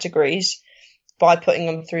different categories by putting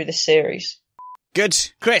them through the series. Good.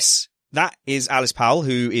 Chris, that is Alice Powell,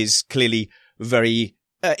 who is clearly very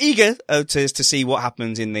eager to see what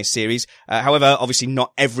happens in this series. However, obviously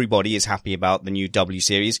not everybody is happy about the new W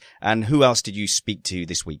Series. And who else did you speak to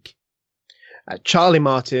this week? Charlie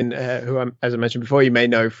Martin, who, as I mentioned before, you may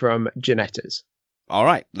know from Ginettas. All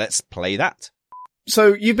right, let's play that.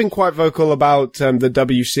 So you've been quite vocal about the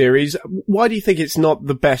W Series. Why do you think it's not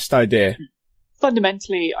the best idea?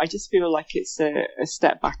 Fundamentally, I just feel like it's a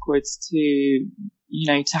step backwards to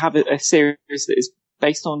have a series that is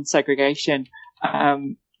based on segregation.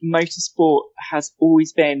 Motorsport has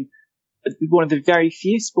always been one of the very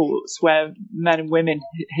few sports where men and women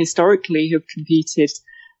historically have competed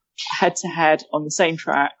head to head on the same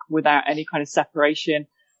track without any kind of separation.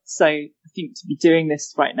 So I think to be doing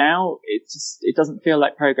this right now, it doesn't feel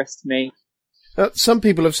like progress to me. Some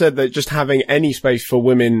people have said that just having any space for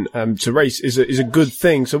women to race is a good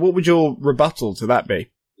thing. So what would your rebuttal to that be?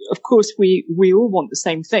 Of course, we all want the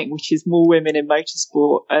same thing, which is more women in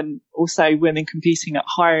motorsport and also women competing at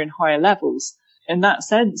higher and higher levels. In that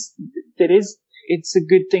sense, it's a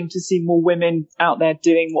good thing to see more women out there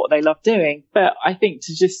doing what they love doing. But I think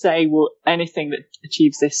to just say, well, anything that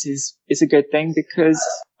achieves this is a good thing, because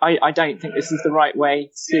I don't think this is the right way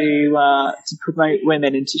to promote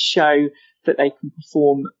women and to show that they can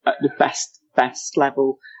perform at the best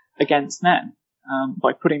level against men.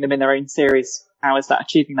 by putting them in their own series. How is that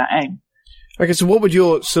achieving that aim? Okay, so what would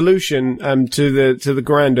your solution to the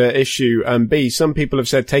grander issue be? Some people have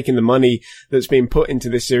said taking the money that's been put into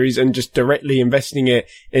this series and just directly investing it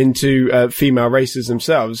into female racers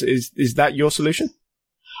themselves. Is that your solution?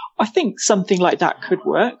 I think something like that could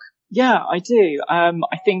work. Yeah, I do.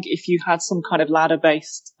 I think if you had some kind of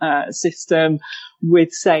ladder-based system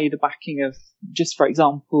with, say, the backing of, just for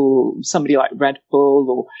example, somebody like Red Bull,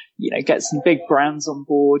 or get some big brands on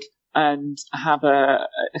board, and have a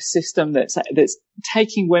system that's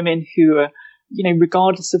taking women who are,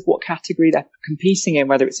 regardless of what category they're competing in,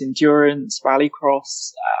 whether it's endurance,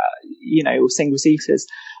 rallycross, or single seaters,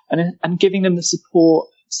 and giving them the support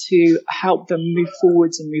to help them move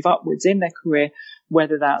forwards and move upwards in their career,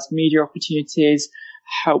 whether that's media opportunities,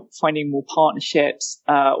 help finding more partnerships,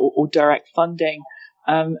 or direct funding.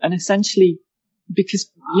 And essentially, because,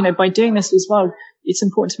 by doing this as well, it's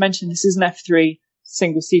important to mention this is an F3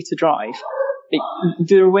 single-seater drive.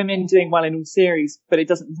 There are women doing well in all series, but it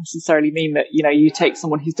doesn't necessarily mean that, you take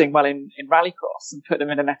someone who's doing well in rallycross and put them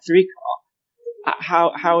in an F3 car.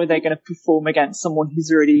 How are they going to perform against someone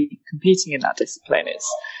who's already competing in that discipline?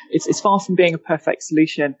 It's far from being a perfect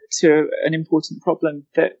solution to an important problem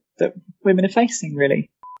that women are facing, really.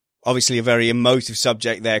 Obviously a very emotive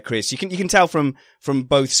subject there, Chris. You can tell from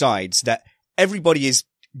both sides that everybody is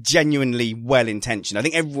genuinely well-intentioned. I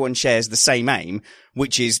think everyone shares the same aim,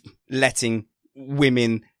 which is letting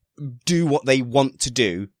women do what they want to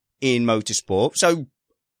do in motorsport. So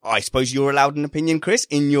I suppose you're allowed an opinion, Chris.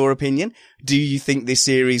 In your opinion, do you think this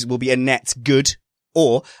series will be a net good?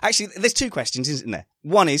 Or, actually, there's two questions, isn't there?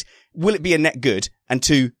 One is, will it be a net good? And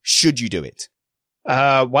two, should you do it?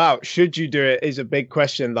 Wow, should you do it is a big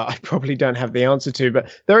question that I probably don't have the answer to,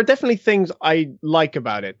 but there are definitely things I like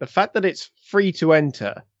about it. The fact that it's free to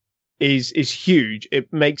enter is huge.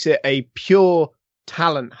 It makes it a pure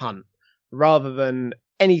talent hunt rather than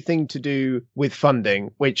anything to do with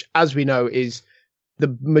funding, which, as we know, is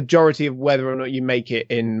the majority of whether or not you make it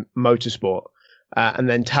in motorsport. And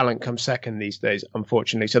then talent comes second these days,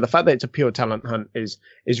 unfortunately. So the fact that it's a pure talent hunt is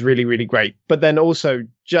really, really great. But then also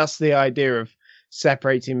just the idea of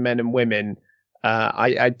separating men and women,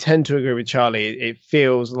 I tend to agree with Charlie. It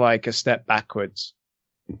feels like a step backwards.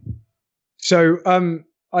 So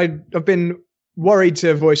I've been worried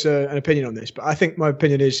to voice an opinion on this, but I think my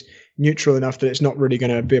opinion is neutral enough that it's not really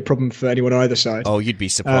going to be a problem for anyone on either side. Oh, you'd be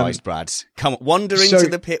surprised, Brad. Come on, wander into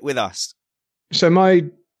the pit with us. So my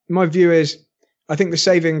view is, I think the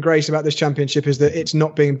saving grace about this championship is that it's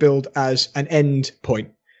not being billed as an end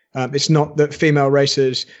point. It's not that female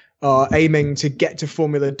racers are aiming to get to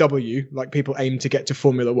Formula W like people aim to get to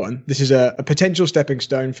Formula One. This is a potential stepping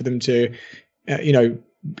stone for them to,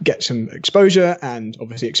 get some exposure and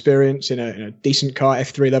obviously experience in a decent car,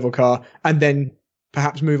 F3 level car, and then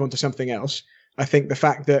perhaps move on to something else. I think the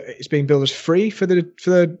fact that it's being billed as free for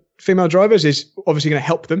the female drivers is obviously going to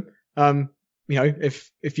help them.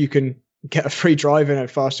 If you can get a free drive in a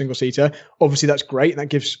fast single seater, obviously that's great and that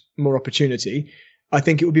gives more opportunity. I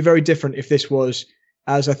think it would be very different if this was,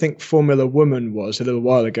 as I think Formula Woman was a little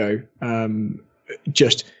while ago,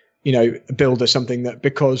 billed as something that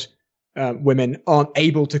because women aren't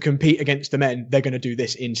able to compete against the men, they're going to do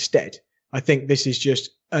this instead. I think this is just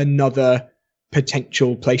another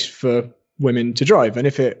potential place for women to drive. And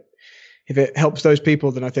if it helps those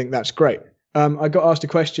people, then I think that's great. I got asked a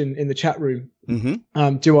question in the chat room.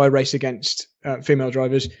 Mm-hmm. Do I race against female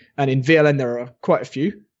drivers? And in VLN, there are quite a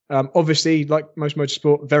few. Obviously, like most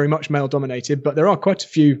motorsport, very much male dominated, but there are quite a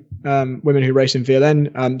few women who race in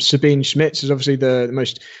VLN. Sabine Schmitz is obviously the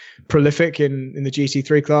most prolific in the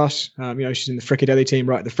GT3 class. She's in the Fricadelli team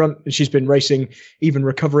right at the front, and she's been racing, even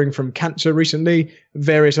recovering from cancer recently.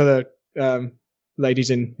 Various other ladies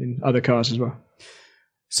in other cars as well.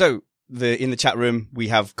 So in the chat room, we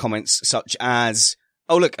have comments such as,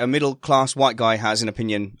 "Oh look, a middle class white guy has an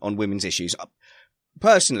opinion on women's issues."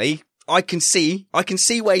 Personally, I can see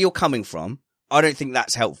where you're coming from. I don't think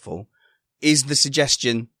that's helpful. Is the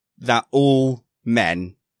suggestion that all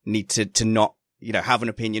men need to not, have an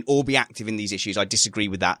opinion or be active in these issues? I disagree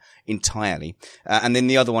with that entirely. And then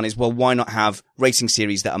the other one is, well, why not have racing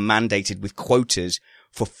series that are mandated with quotas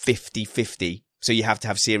for 50-50? So you have to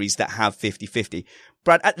have series that have 50-50.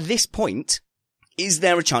 Brad, at this point, is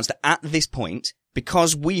there a chance that at this point,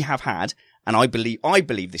 because we have had, and I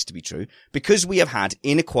believe this to be true, because we have had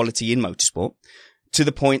inequality in motorsport to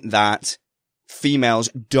the point that females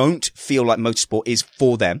don't feel like motorsport is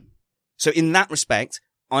for them. So in that respect,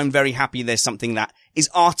 I'm very happy there's something that is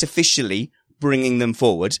artificially bringing them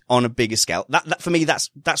forward on a bigger scale. That for me, that's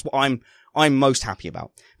what I'm most happy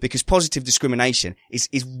about, because positive discrimination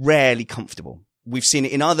is rarely comfortable. we've seen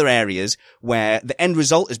it in other areas where the end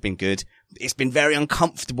result has been good. It's been very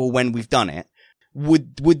uncomfortable when we've done it.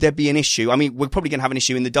 Would there be an issue? I mean, we're probably going to have an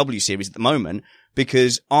issue in the W Series at the moment,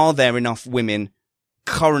 because are there enough women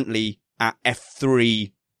currently at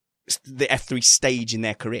F3, the F3 stage in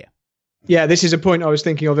their career? Yeah, this is a point I was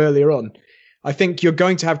thinking of earlier on. I think you're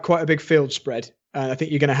going to have quite a big field spread. And I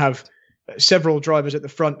think you're going to have several drivers at the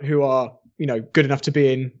front who are, good enough to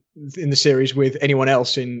be in the series with anyone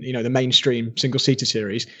else in, the mainstream single-seater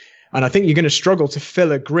series. And I think you're going to struggle to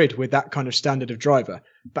fill a grid with that kind of standard of driver.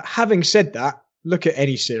 But having said that, look at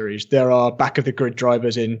any series. There are back-of-the-grid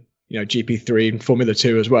drivers in, GP3 and Formula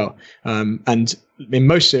 2 as well. And in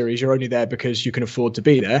most series, you're only there because you can afford to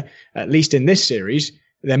be there. At least in this series,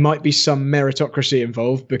 there might be some meritocracy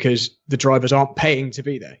involved because the drivers aren't paying to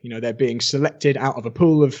be there. They're being selected out of a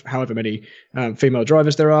pool of however many female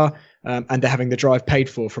drivers there are, and they're having the drive paid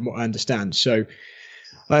for, from what I understand. So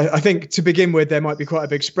I think to begin with, there might be quite a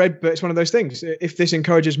big spread, but it's one of those things. If this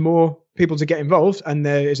encourages more people to get involved and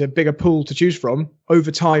there is a bigger pool to choose from,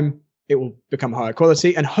 over time, it will become higher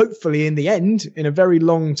quality. And hopefully in the end, in a very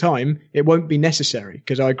long time, it won't be necessary,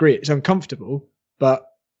 because I agree, it's uncomfortable, but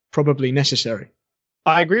probably necessary.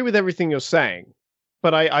 I agree with everything you're saying,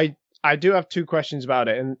 but I do have two questions about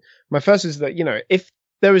it. And my first is that, if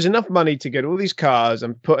there is enough money to get all these cars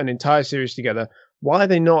and put an entire series together, why are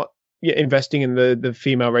they not investing in the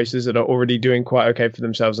female racers that are already doing quite okay for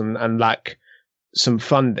themselves and lack some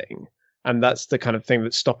funding? And that's the kind of thing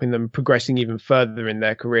that's stopping them progressing even further in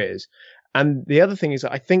their careers. And the other thing is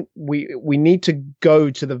that I think we need to go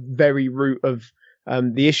to the very root of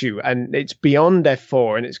the issue, and it's beyond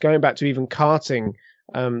F4, and it's going back to even karting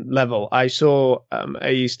level. I saw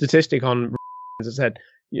a statistic on that said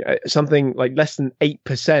something like less than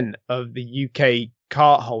 8% of the UK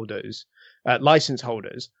kart holders, license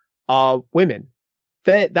holders, are women.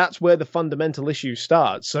 That's where the fundamental issue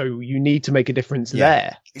starts. So you need to make a difference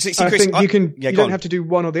there. See, Chris, I think you don't have to do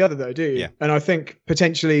one or the other, though, do you? Yeah. And I think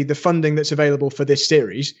potentially the funding that's available for this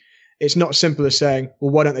series, it's not as simple as saying,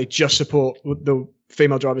 well, why don't they just support the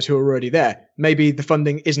female drivers who are already there? Maybe the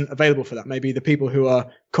funding isn't available for that. Maybe the people who are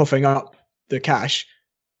coughing up the cash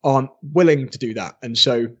aren't willing to do that. And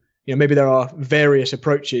so, maybe there are various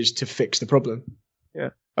approaches to fix the problem. Yeah.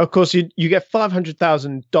 Of course, you get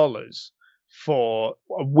 $500,000 for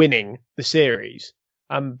winning the series.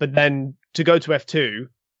 But then to go to F2,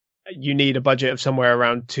 you need a budget of somewhere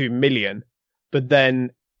around 2 million. But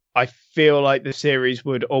then I feel like the series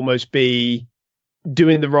would almost be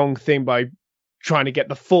doing the wrong thing by trying to get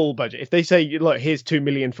the full budget. If they say, look, here's 2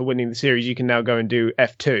 million for winning the series, you can now go and do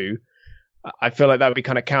F2. I feel like that would be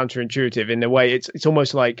kind of counterintuitive in a way. It's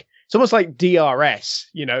almost like DRS.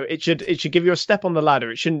 It should give you a step on the ladder.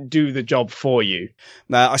 It shouldn't do the job for you.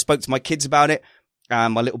 I spoke to my kids about it.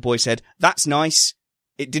 My little boy said, "That's nice.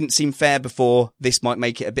 It didn't seem fair before. This might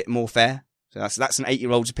make it a bit more fair." So that's an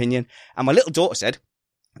 8-year-old's opinion. And my little daughter said,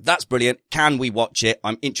 "That's brilliant. Can we watch it?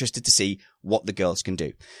 I'm interested to see what the girls can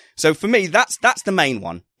do." So for me, that's the main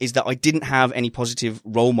one, is that I didn't have any positive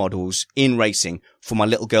role models in racing for my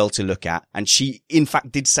little girl to look at. And she, in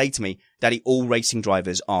fact, did say to me, "Daddy, all racing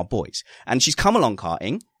drivers are boys." And she's come along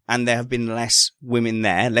karting, and there have been less women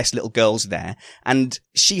there, less little girls there. And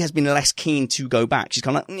she has been less keen to go back. She's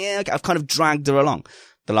kind of like, yeah, I've kind of dragged her along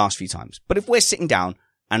the last few times. But if we're sitting down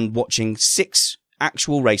and watching 6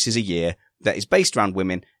 actual races a year that is based around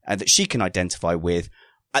women that she can identify with,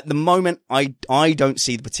 at the moment, I don't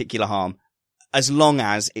see the particular harm, as long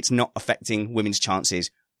as it's not affecting women's chances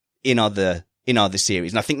in other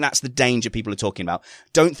series. And I think that's the danger people are talking about.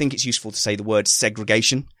 Don't think it's useful to say the word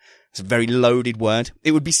segregation. It's a very loaded word.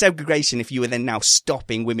 It would be segregation if you were then now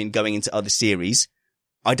stopping women going into other series.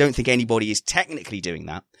 I don't think anybody is technically doing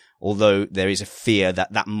that, although there is a fear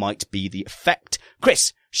that that might be the effect.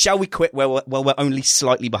 Chris, shall we quit while we're only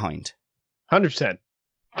slightly behind? 100%.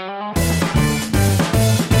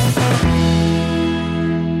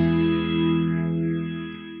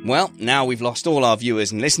 Well, now we've lost all our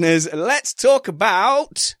viewers and listeners, let's talk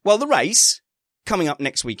about, the race coming up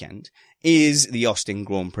next weekend is the Austin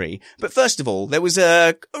Grand Prix. But first of all, there was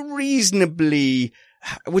a reasonably,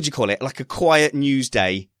 what do you call it, like a quiet news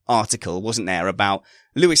day article, wasn't there, about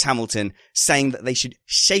Lewis Hamilton saying that they should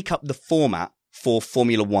shake up the format for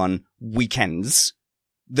Formula One weekends.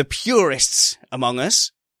 The purists among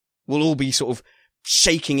us will all be sort of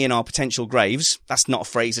shaking in our potential graves. That's not a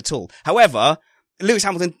phrase at all. However, Lewis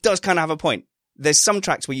Hamilton does kind of have a point. There's some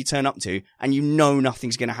tracks where you turn up to and you know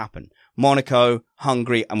nothing's going to happen. Monaco,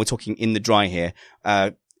 Hungary, and we're talking in the dry here.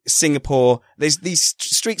 Singapore. There's these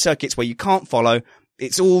street circuits where you can't follow.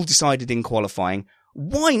 It's all decided in qualifying.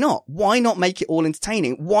 Why not? Why not make it all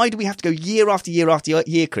entertaining? Why do we have to go year after year after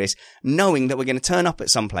year, Chris, knowing that we're going to turn up at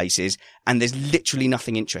some places and there's literally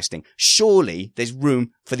nothing interesting? Surely there's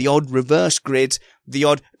room for the odd reverse grid, the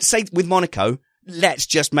odd, say with Monaco, let's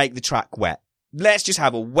just make the track wet. Let's just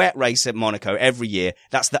have a wet race at Monaco every year.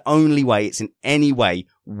 That's the only way it's in any way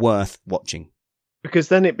worth watching. Because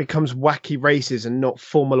then it becomes wacky races and not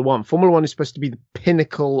Formula One. Formula One is supposed to be the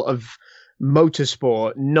pinnacle of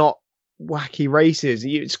motorsport, not wacky races.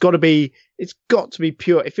 It's got to be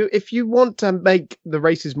pure. If you want to make the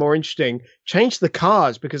races more interesting, change the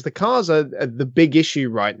cars, because the cars are the big issue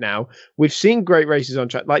right now. We've seen great races on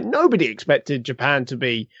track. Like, nobody expected Japan to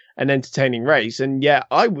be an entertaining race, and yeah,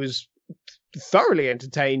 I was thoroughly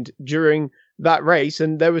entertained during that race,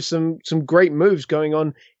 and there was some great moves going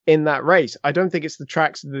on in that race. I don't think it's the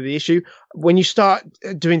tracks that are the issue. When you start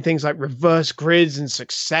doing things like reverse grids and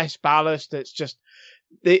success ballast, it's just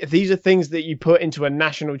these are things that you put into a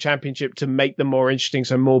national championship to make them more interesting,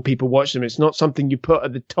 so more people watch them. It's not something you put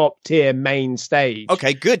at the top tier main stage.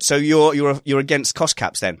 Okay, good. So you're against cost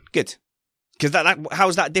caps then? Good. Because that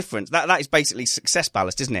how's that different? That is basically success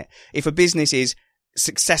ballast, isn't it? If a business is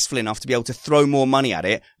successful enough to be able to throw more money at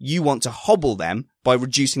it, you want to hobble them by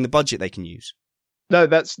reducing the budget they can use. No,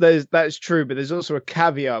 that's true, but there's also a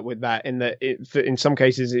caveat with that, in that in some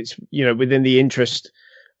cases it's, you know, within the interest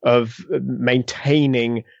of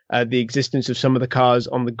maintaining the existence of some of the cars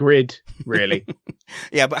on the grid, really.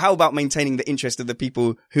 Yeah, but how about maintaining the interest of the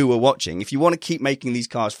people who are watching? If you want to keep making these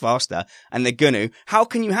cars faster, and they're going to, how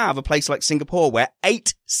can you have a place like Singapore where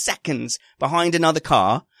 8 seconds behind another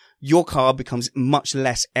car, your car becomes much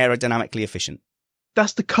less aerodynamically efficient?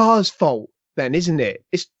 That's the car's fault then, isn't it?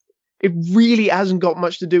 It really hasn't got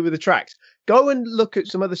much to do with the tracks. Go and look at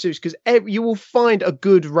some other series, because you will find a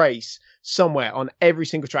good race somewhere on every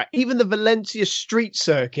single track. Even the Valencia street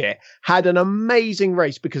circuit had an amazing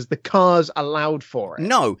race because the cars allowed for it.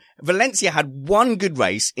 No, Valencia had one good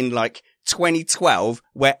race in like 2012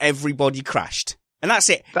 where everybody crashed. And that's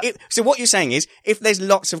it. So what you're saying is, if there's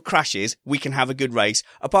lots of crashes, we can have a good race.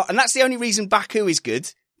 And that's the only reason Baku is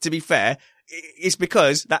good, to be fair, is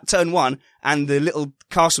because that turn one and the little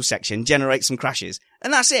castle section generates some crashes.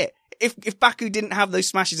 And that's it. If Baku didn't have those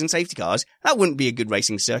smashes and safety cars, that wouldn't be a good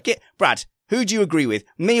racing circuit. Brad, who do you agree with,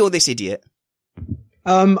 me or this idiot?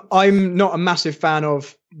 I'm not a massive fan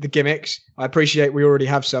of the gimmicks. I appreciate we already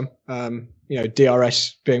have some,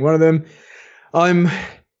 DRS being one of them. I'm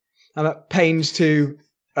at pains to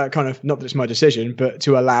kind of, not that it's my decision, but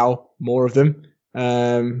to allow more of them.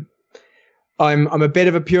 I'm a bit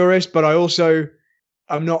of a purist, but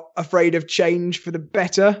I'm not afraid of change for the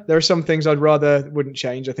better. There are some things I'd rather wouldn't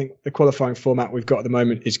change. I think the qualifying format we've got at the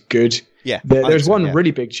moment is good. Yeah. There's one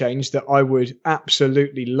really big change that I would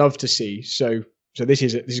absolutely love to see. So this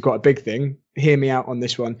is quite a big thing. Hear me out on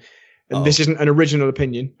this one. And This isn't an original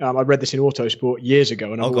opinion. I read this in Autosport years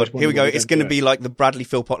ago. And God, here we go. It's going to be like the Bradley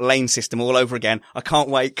Philpott lane system all over again. I can't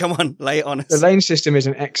wait. Come on, lay it on us. The lane system is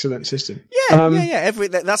an excellent system. Yeah.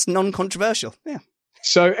 That's non-controversial. Yeah.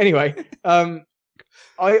 So anyway,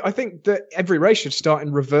 I think that every race should start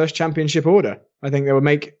in reverse championship order. I think they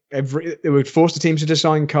would it would force the teams to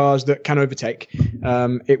design cars that can overtake.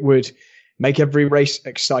 It would make every race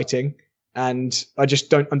exciting. And I just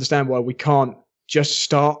don't understand why we can't just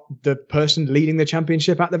start the person leading the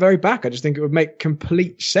championship at the very back. I just think it would make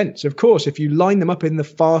complete sense. Of course, if you line them up in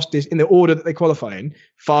the order that they qualify in,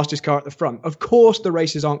 fastest car at the front, of course the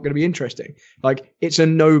races aren't going to be interesting. Like, it's a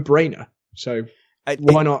no-brainer. So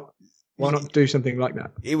why not do something like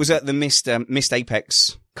that? It was at the Missed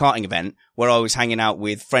Apex karting event where I was hanging out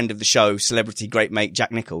with friend of the show, celebrity great mate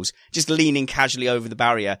Jack Nicholls, just leaning casually over the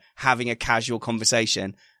barrier, having a casual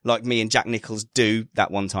conversation like me and Jack Nicholls do that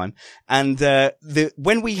one time. And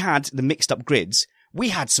when we had the mixed up grids, we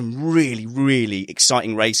had some really, really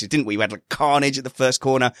exciting races, didn't we? We had like carnage at the first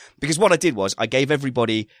corner, because what I did was I gave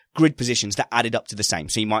everybody grid positions that added up to the same.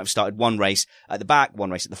 So you might have started one race at the back, one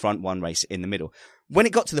race at the front, one race in the middle. When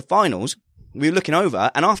it got to the finals, we were looking over,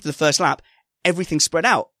 and after the first lap, everything spread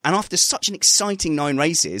out. And after such an exciting 9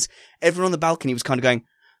 races, everyone on the balcony was kind of going,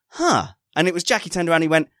 And it was Jackie turned around and he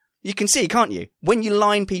went, you can see, can't you? When you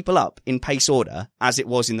line people up in pace order, as it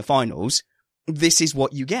was in the finals, this is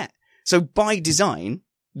what you get. So by design,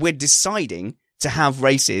 we're deciding to have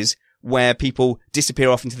races where people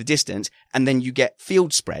disappear off into the distance and then you get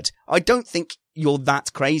field spread. I don't think you're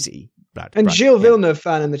that crazy, Brad. And Gilles Villeneuve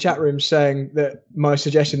fan in the chat room saying that my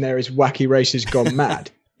suggestion there is wacky races gone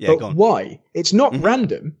mad. Yeah, but why? It's not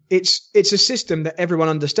random. It's a system that everyone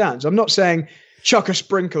understands. I'm not saying chuck a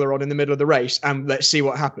sprinkler on in the middle of the race and let's see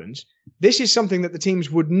what happens. This is something that the teams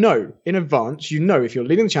would know in advance. You know, if you're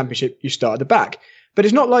leading the championship, you start at the back. But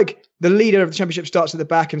it's not like the leader of the championship starts at the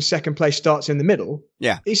back and second place starts in the middle.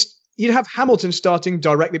 Yeah. You'd have Hamilton starting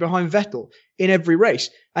directly behind Vettel in every race.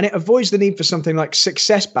 And it avoids the need for something like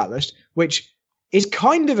success ballast, which is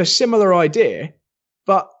kind of a similar idea,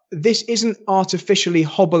 but this isn't artificially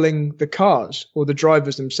hobbling the cars or the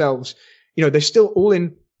drivers themselves. They're still all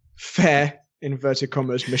in fair, inverted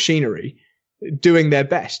commas, machinery, doing their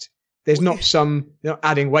best. There's not some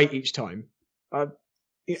adding weight each time. I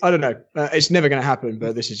don't know. It's never going to happen,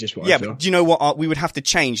 but this is just what I feel. But do you know what? We would have to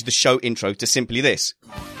change the show intro to simply this.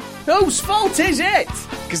 Whose fault is it?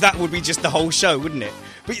 Because that would be just the whole show, wouldn't it?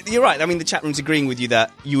 But you're right. I mean, the chat room's agreeing with you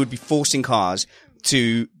that you would be forcing cars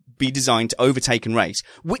to be designed to overtake and race,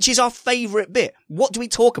 which is our favourite bit. What do we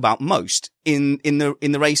talk about most in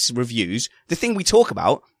the race reviews? The thing we talk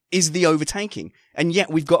about is the overtaking. And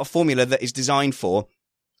yet we've got a formula that is designed for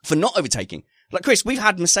not overtaking. Like, Chris, we've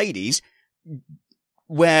had Mercedes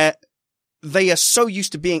where they are so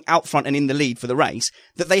used to being out front and in the lead for the race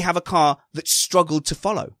that they have a car that struggled to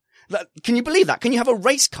follow. Can you believe that? Can you have a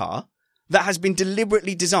race car that has been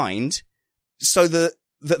deliberately designed so that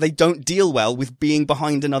they don't deal well with being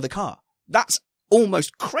behind another car? That's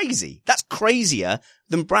almost crazy. That's crazier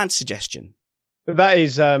than Brad's suggestion. That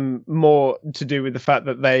is more to do with the fact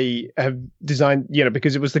that they have designed,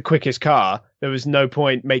 because it was the quickest car, there was no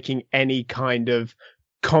point making any kind of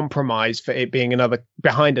compromise for it being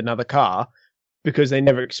behind another car, because they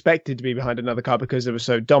never expected to be behind another car because they were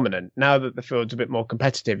so dominant. Now that the field's a bit more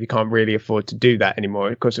competitive, you can't really afford to do that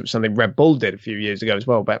anymore. Of course, it was something Red Bull did a few years ago as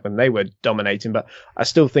well, back when they were dominating. But I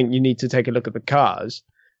still think you need to take a look at the cars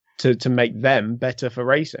to make them better for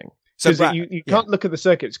racing. So you can't look at the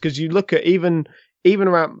circuits, because you look at even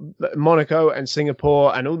around Monaco and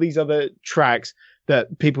Singapore and all these other tracks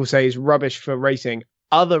that people say is rubbish for racing.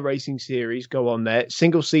 Other racing series go on there,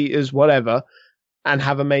 single seaters, whatever, and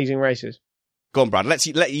have amazing races. Go on, Brad.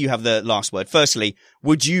 Let you have the last word. Firstly,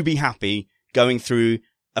 would you be happy going through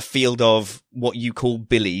a field of what you call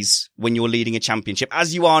billies when you're leading a championship,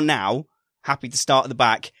 as you are now, happy to start at the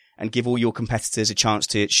back and give all your competitors a chance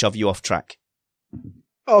to shove you off track?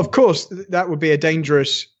 Oh, of course, that would be a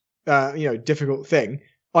dangerous, difficult thing.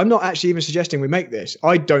 I'm not actually even suggesting we make this.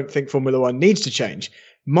 I don't think Formula One needs to change.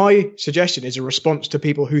 My suggestion is a response to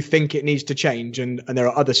people who think it needs to change, and there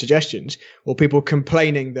are other suggestions, or people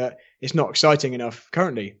complaining that it's not exciting enough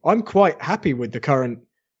currently. I'm quite happy with the current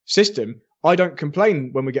system. I don't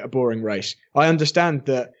complain when we get a boring race. I understand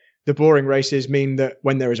that the boring races mean that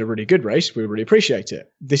when there is a really good race, we really appreciate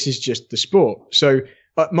it. This is just the sport. So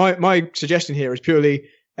my suggestion here is purely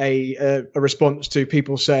a response to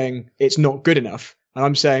people saying it's not good enough. And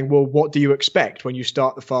I'm saying, well, what do you expect when you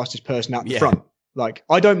start the fastest person out the front? Like,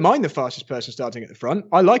 I don't mind the fastest person starting at the front.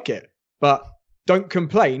 I like it. But don't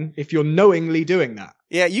complain if you're knowingly doing that.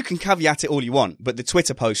 Yeah, you can caveat it all you want, but the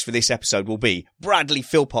Twitter post for this episode will be Bradley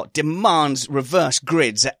Philpott demands reverse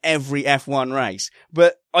grids at every F1 race.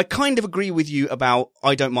 But I kind of agree with you about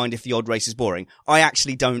I don't mind if the odd race is boring. I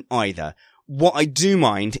actually don't either. What I do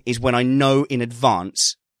mind is when I know in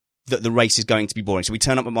advance that the race is going to be boring. So we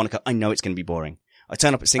turn up at Monaco, I know it's going to be boring. I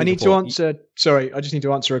turn up at Singapore. I need to answer. Sorry, I just need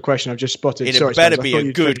to answer a question I've just spotted. It better be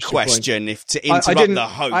a good question if to interrupt the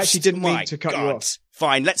host. I actually didn't mean to cut you off.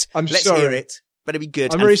 Fine, let's hear it. Better be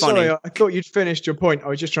good. I'm really sorry. I thought you'd finished your point. I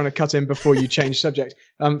was just trying to cut in before you changed subject.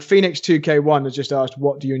 Phoenix 2K1 has just asked,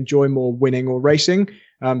 what do you enjoy more, winning or racing?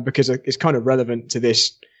 Because it's kind of relevant to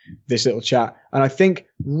this little chat. And I think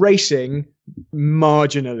racing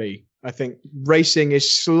marginally. I think racing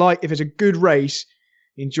is if it's a good race,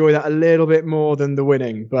 enjoy that a little bit more than the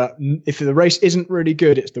winning. But if the race isn't really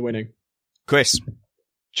good, it's the winning. Chris.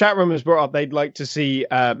 Chat room has brought up they'd like to see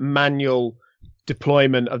manual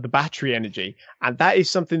deployment of the battery energy. And that is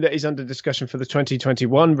something that is under discussion for the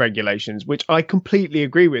 2021 regulations, which I completely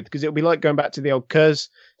agree with, because it'll be like going back to the old KERS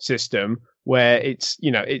system where it's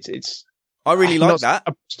I really like that.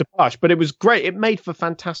 But it was great. It made for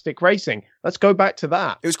fantastic racing. Let's go back to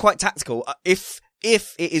that. It was quite tactical. If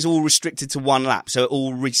it is all restricted to one lap, so it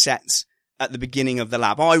all resets at the beginning of the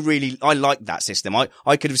lap, I like that system.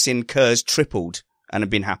 I could have seen KERS tripled and have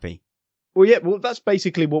been happy. Well, that's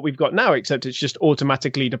basically what we've got now, except it's just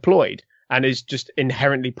automatically deployed and is just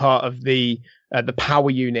inherently part of the power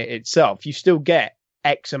unit itself. You still get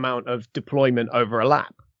X amount of deployment over a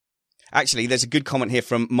lap. Actually, there's a good comment here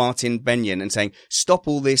from Martin Benyon and saying, stop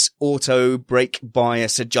all this auto brake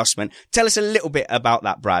bias adjustment. Tell us a little bit about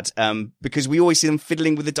that, Brad, because we always see them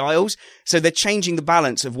fiddling with the dials. So they're changing the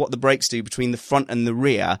balance of what the brakes do between the front and the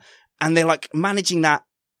rear. And they're like managing that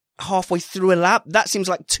halfway through a lap. That seems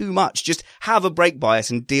like too much. Just have a brake bias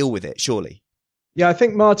and deal with it, surely. Yeah, I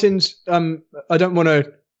think Martin's, I don't want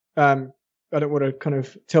to to kind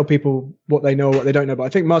of tell people what they know or what they don't know, but I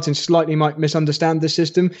think Martin slightly might misunderstand the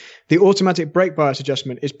system. The automatic brake bias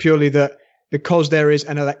adjustment is purely that because there is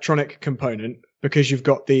an electronic component, because you've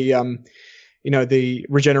got the the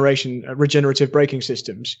regenerative braking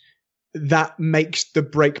systems, that makes the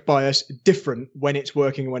brake bias different when it's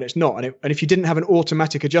working and when it's not. And if you didn't have an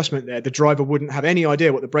automatic adjustment there, the driver wouldn't have any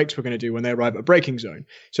idea what the brakes were going to do when they arrive at a braking zone.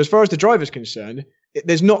 So as far as the driver's concerned,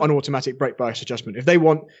 there's not an automatic brake bias adjustment. If they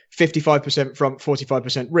want 55% front,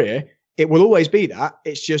 45% rear, it will always be that.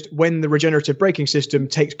 It's just when the regenerative braking system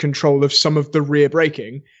takes control of some of the rear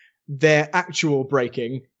braking, their actual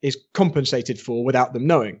braking is compensated for without them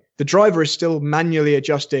knowing. The driver is still manually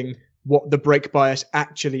adjusting what the brake bias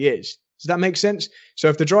actually is. Does that make sense? So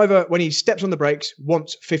if the driver, when he steps on the brakes,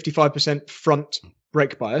 wants 55% front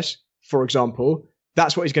brake bias, for example,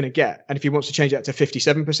 that's what he's going to get. And if he wants to change that to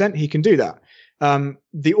 57%, he can do that.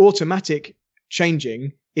 The automatic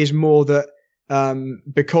changing is more that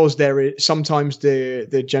because there is sometimes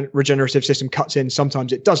the regenerative system cuts in,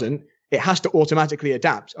 sometimes it doesn't. It has to automatically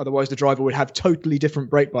adapt. Otherwise, the driver would have totally different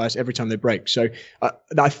brake bias every time they brake. So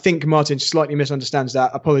I think Martin slightly misunderstands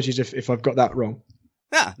that. Apologies if I've got that wrong.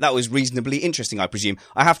 Yeah, that was reasonably interesting, I presume.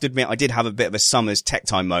 I have to admit, I did have a bit of a Summers Tech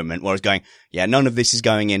Time moment where I was going, yeah, none of this is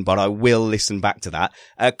going in, but I will listen back to that.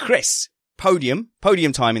 Chris, podium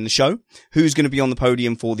time in the show. Who's going to be on the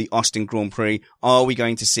podium for the Austin Grand Prix? Are we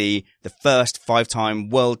going to see the first 5-time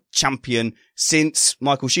world champion since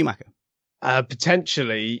Michael Schumacher?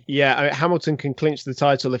 Potentially, yeah. I mean, Hamilton can clinch the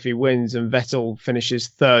title if he wins and Vettel finishes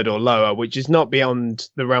third or lower, which is not beyond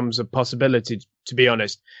the realms of possibility, to be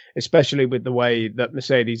honest, especially with the way that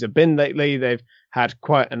Mercedes have been lately. They've had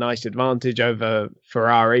quite a nice advantage over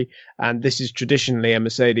Ferrari, and this is traditionally a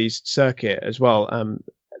Mercedes circuit as well. I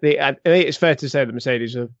think it's fair to say that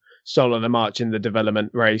Mercedes have stolen a march in the development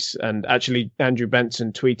race, and actually Andrew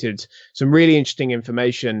Benson tweeted some really interesting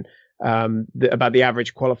information about the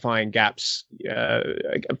average qualifying gaps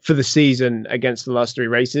for the season against the last 3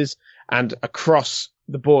 races, and across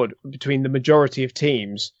the board between the majority of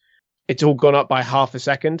teams, it's all gone up by half a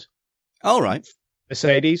second. All right.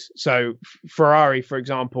 Mercedes. So Ferrari, for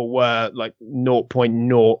example, were like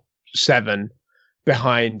 0.07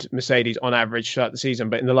 behind Mercedes on average throughout the season,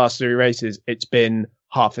 but in the last 3 races, it's been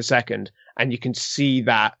half a second, and you can see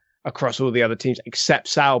that across all the other teams except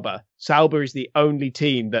Sauber. Sauber is the only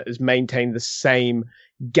team that has maintained the same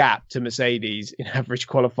gap to Mercedes in average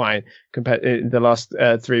qualifying compared in the last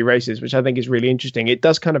 3 races, which I think is really interesting. It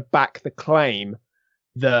does kind of back the claim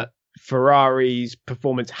that Ferrari's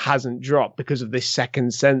performance hasn't dropped because of this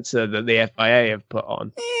second sensor that the FIA have put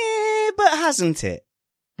on. But hasn't it?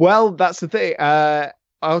 Well, that's the thing.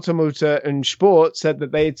 Automotor and Sport said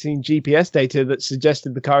that they had seen GPS data that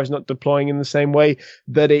suggested the car is not deploying in the same way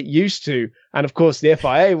that it used to. And of course, the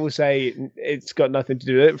FIA will say it's got nothing to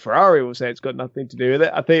do with it. Ferrari will say it's got nothing to do with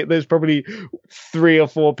it. I think there's probably 3 or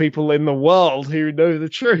 4 people in the world who know the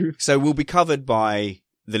truth. So we'll be covered by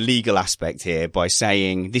the legal aspect here by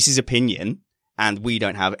saying this is opinion and we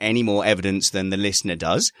don't have any more evidence than the listener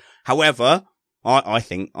does. However, I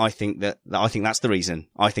think that's the reason.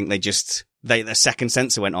 I think the second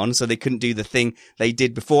sensor went on, so they couldn't do the thing they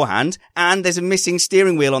did beforehand. And there's a missing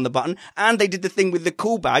steering wheel on the button. And they did the thing with the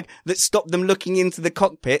cool bag that stopped them looking into the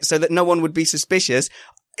cockpit so that no one would be suspicious.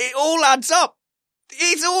 It all adds up.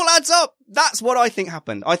 It all adds up. That's what I think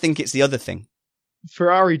happened. I think it's the other thing.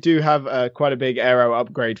 Ferrari do have quite a big aero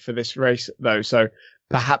upgrade for this race, though. So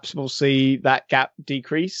perhaps we'll see that gap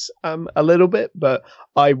decrease a little bit, but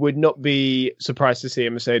I would not be surprised to see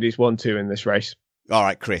a Mercedes 1-2 in this race. All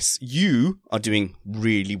right, Chris, you are doing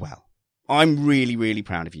really well. I'm really, really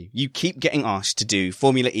proud of you. You keep getting asked to do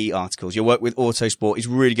Formula E articles. Your work with Autosport is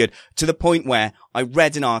really good, to the point where I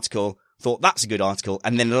read an article, thought that's a good article,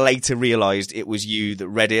 and then later realized it was you that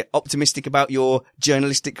read it. Optimistic about your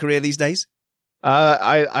journalistic career these days?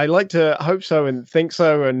 I like to hope so and think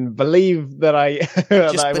so and believe that I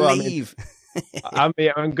just believe.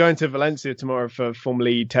 I'm going to Valencia tomorrow for Formula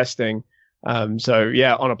E testing. So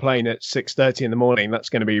yeah, on a plane at 6:30 in the morning. That's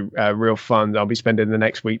going to be real fun. I'll be spending the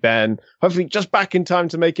next week there, and hopefully just back in time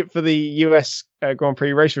to make it for the US Grand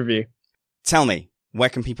Prix race review. Tell me, where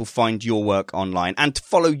can people find your work online and to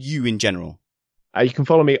follow you in general? You can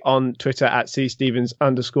follow me on Twitter at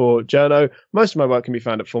cstevens_journo. Most of my work can be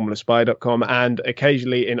found at formulaspy.com and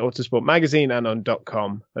occasionally in Autosport magazine and on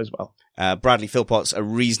 .com as well. Bradley Philpott's a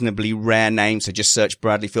reasonably rare name, so just search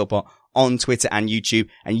Bradley Philpott on Twitter and YouTube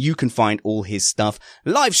and you can find all his stuff.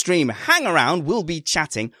 Live stream, hang around, we'll be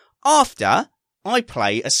chatting after I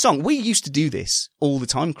play a song. We used to do this all the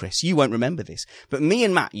time, Chris. You won't remember this, but me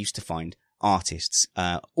and Matt used to find artists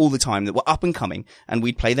all the time that were up and coming, and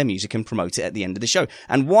we'd play their music and promote it at the end of the show.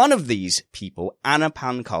 And one of these people, Anna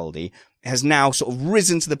Pancaldi, has now sort of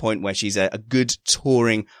risen to the point where she's a good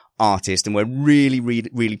touring artist, and we're really,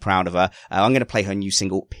 really, really proud of her. I'm going to play her new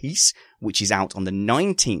single, Peace, which is out on the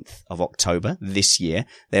 19th of October this year.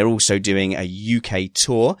 They're also doing a UK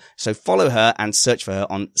tour, so follow her and search for her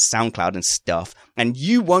on SoundCloud and stuff, and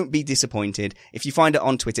you won't be disappointed. If you find her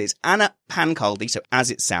on Twitter, it's Anna Pancaldi, so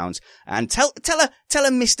as it sounds, and tell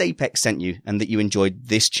her Missed Apex sent you and that you enjoyed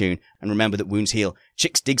this tune, and remember that wounds heal,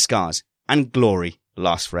 chicks dig scars, and glory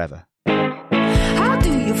lasts forever. How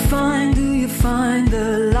do you find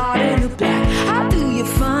the light in the black? How do you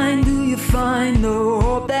find the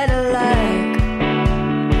hope that I lack?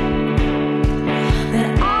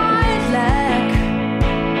 That I lack?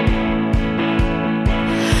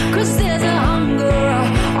 'Cause there's a hunger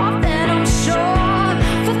off that I'm sure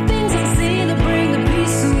for things unseen to bring the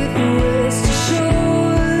peace with the rest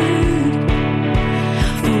assured.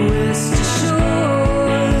 The rest assured.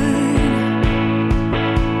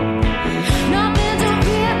 Nothing to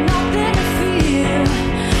fear, nothing to fear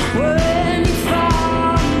when you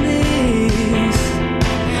found this.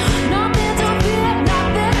 Nothing to fear,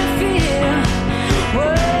 nothing to fear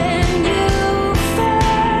when you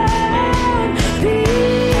found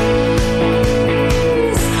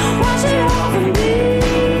peace. Watch it over me.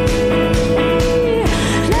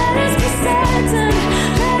 Let us be certain,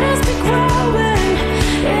 let us be growing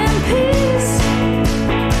in peace.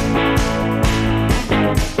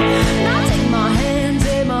 Now take my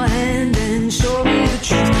hand and show me the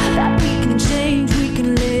truth that we can change, we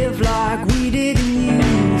can live like we did in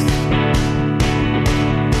youth.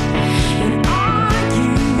 In our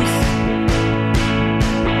youth,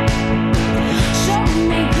 show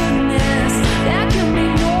me goodness, there can be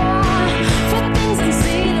more for things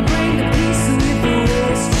unseen to bring the peace with the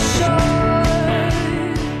rest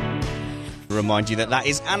assured. Remind you that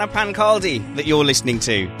is Anna Pancaldi that you're listening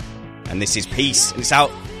to, and this is Peace, and it's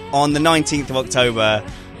out on the 19th of October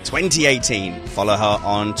 2018. Follow her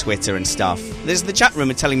on Twitter and stuff. There's the chat room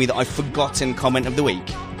are telling me that I've forgotten comment of the week.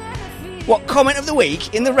 What, comment of the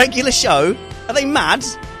week in the regular show? Are they mad?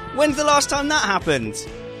 When's the last time that happened?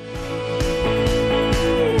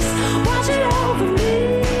 Watch it over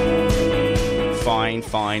me.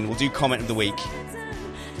 Fine, we'll do comment of the week.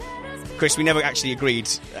 Chris, we never actually agreed.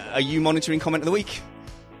 Are you monitoring comment of the week?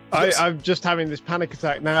 I'm just having this panic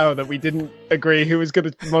attack now that we didn't agree who was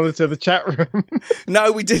going to monitor the chat room.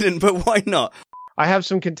 No, we didn't, but why not? I have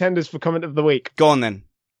some contenders for comment of the week. Go on then.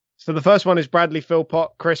 So the first one is Bradley Philpott,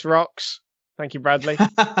 Chris rocks. Thank you, Bradley.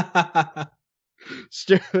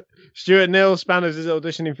 Stuart Neal Spanners is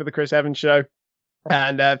auditioning for the Chris Evans show.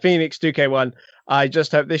 And Phoenix 2K1. I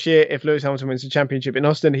just hope this year, if Lewis Hamilton wins the championship in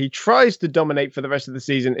Austin, he tries to dominate for the rest of the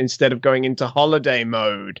season instead of going into holiday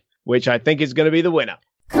mode, which I think is going to be the winner.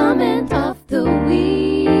 Comment of the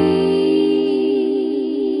week.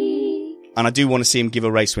 And I do want to see him give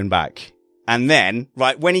a race win back. And then,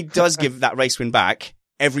 right, when he does give that race win back,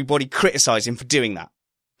 everybody criticise him for doing that.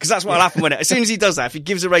 Because that's what'll happen when as soon as he does that, if he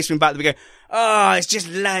gives a race win back, they go, oh, it's just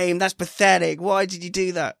lame, that's pathetic, why did you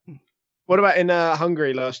do that? What about in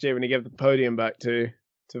Hungary last year when he gave the podium back to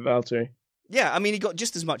Valtteri? Yeah, I mean, he got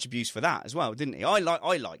just as much abuse for that as well, didn't he? I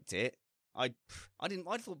liked it. I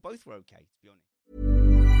thought both were okay, to be honest.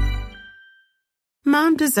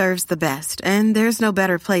 Mom deserves the best, and there's no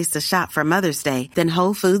better place to shop for Mother's Day than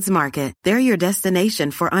Whole Foods Market. They're your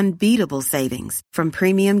destination for unbeatable savings, from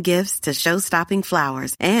premium gifts to show-stopping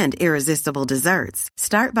flowers and irresistible desserts.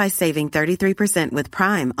 Start by saving 33% with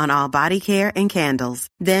Prime on all body care and candles.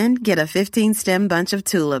 Then get a 15-stem bunch of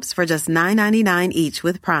tulips for just $9.99 each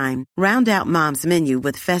with Prime. Round out Mom's menu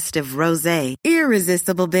with festive rosé,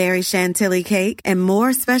 irresistible berry chantilly cake, and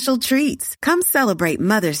more special treats. Come celebrate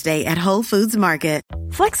Mother's Day at Whole Foods Market.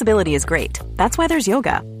 Flexibility is great. That's why there's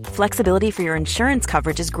yoga. Flexibility for your insurance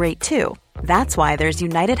coverage is great too. That's why there's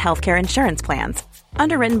United Healthcare Insurance Plans.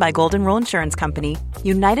 Underwritten by Golden Rule Insurance Company,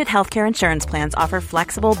 United Healthcare Insurance Plans offer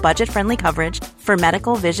flexible, budget-friendly coverage for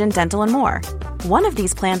medical, vision, dental, and more. One of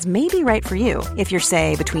these plans may be right for you if you're,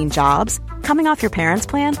 say, between jobs, coming off your parents'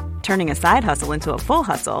 plan, turning a side hustle into a full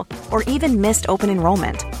hustle, or even missed open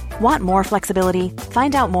enrollment. Want more flexibility?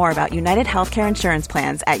 Find out more about United Healthcare Insurance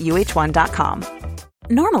Plans at uh1.com.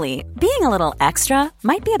 Normally, being a little extra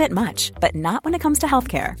might be a bit much, but not when it comes to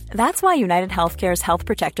healthcare. That's why United Healthcare's Health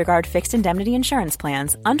Protector Guard fixed indemnity insurance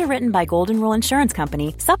plans, underwritten by Golden Rule Insurance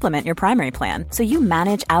Company, supplement your primary plan so you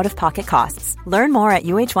manage out-of-pocket costs. Learn more at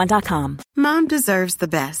uh1.com. Mom deserves the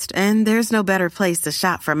best, and there's no better place to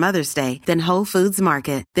shop for Mother's Day than Whole Foods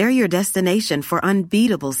Market. They're your destination for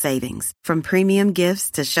unbeatable savings, from premium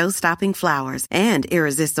gifts to show-stopping flowers and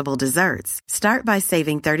irresistible desserts. Start by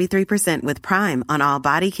saving 33% with Prime on all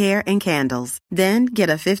body care and candles. Then get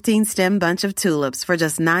a 15-stem bunch of tulips for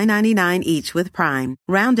just $9.99 each with Prime.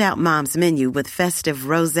 Round out Mom's menu with festive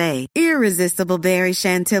rosé, irresistible berry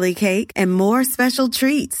chantilly cake, and more special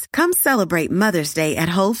treats. Come celebrate Mother's Day at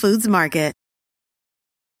Whole Foods Market.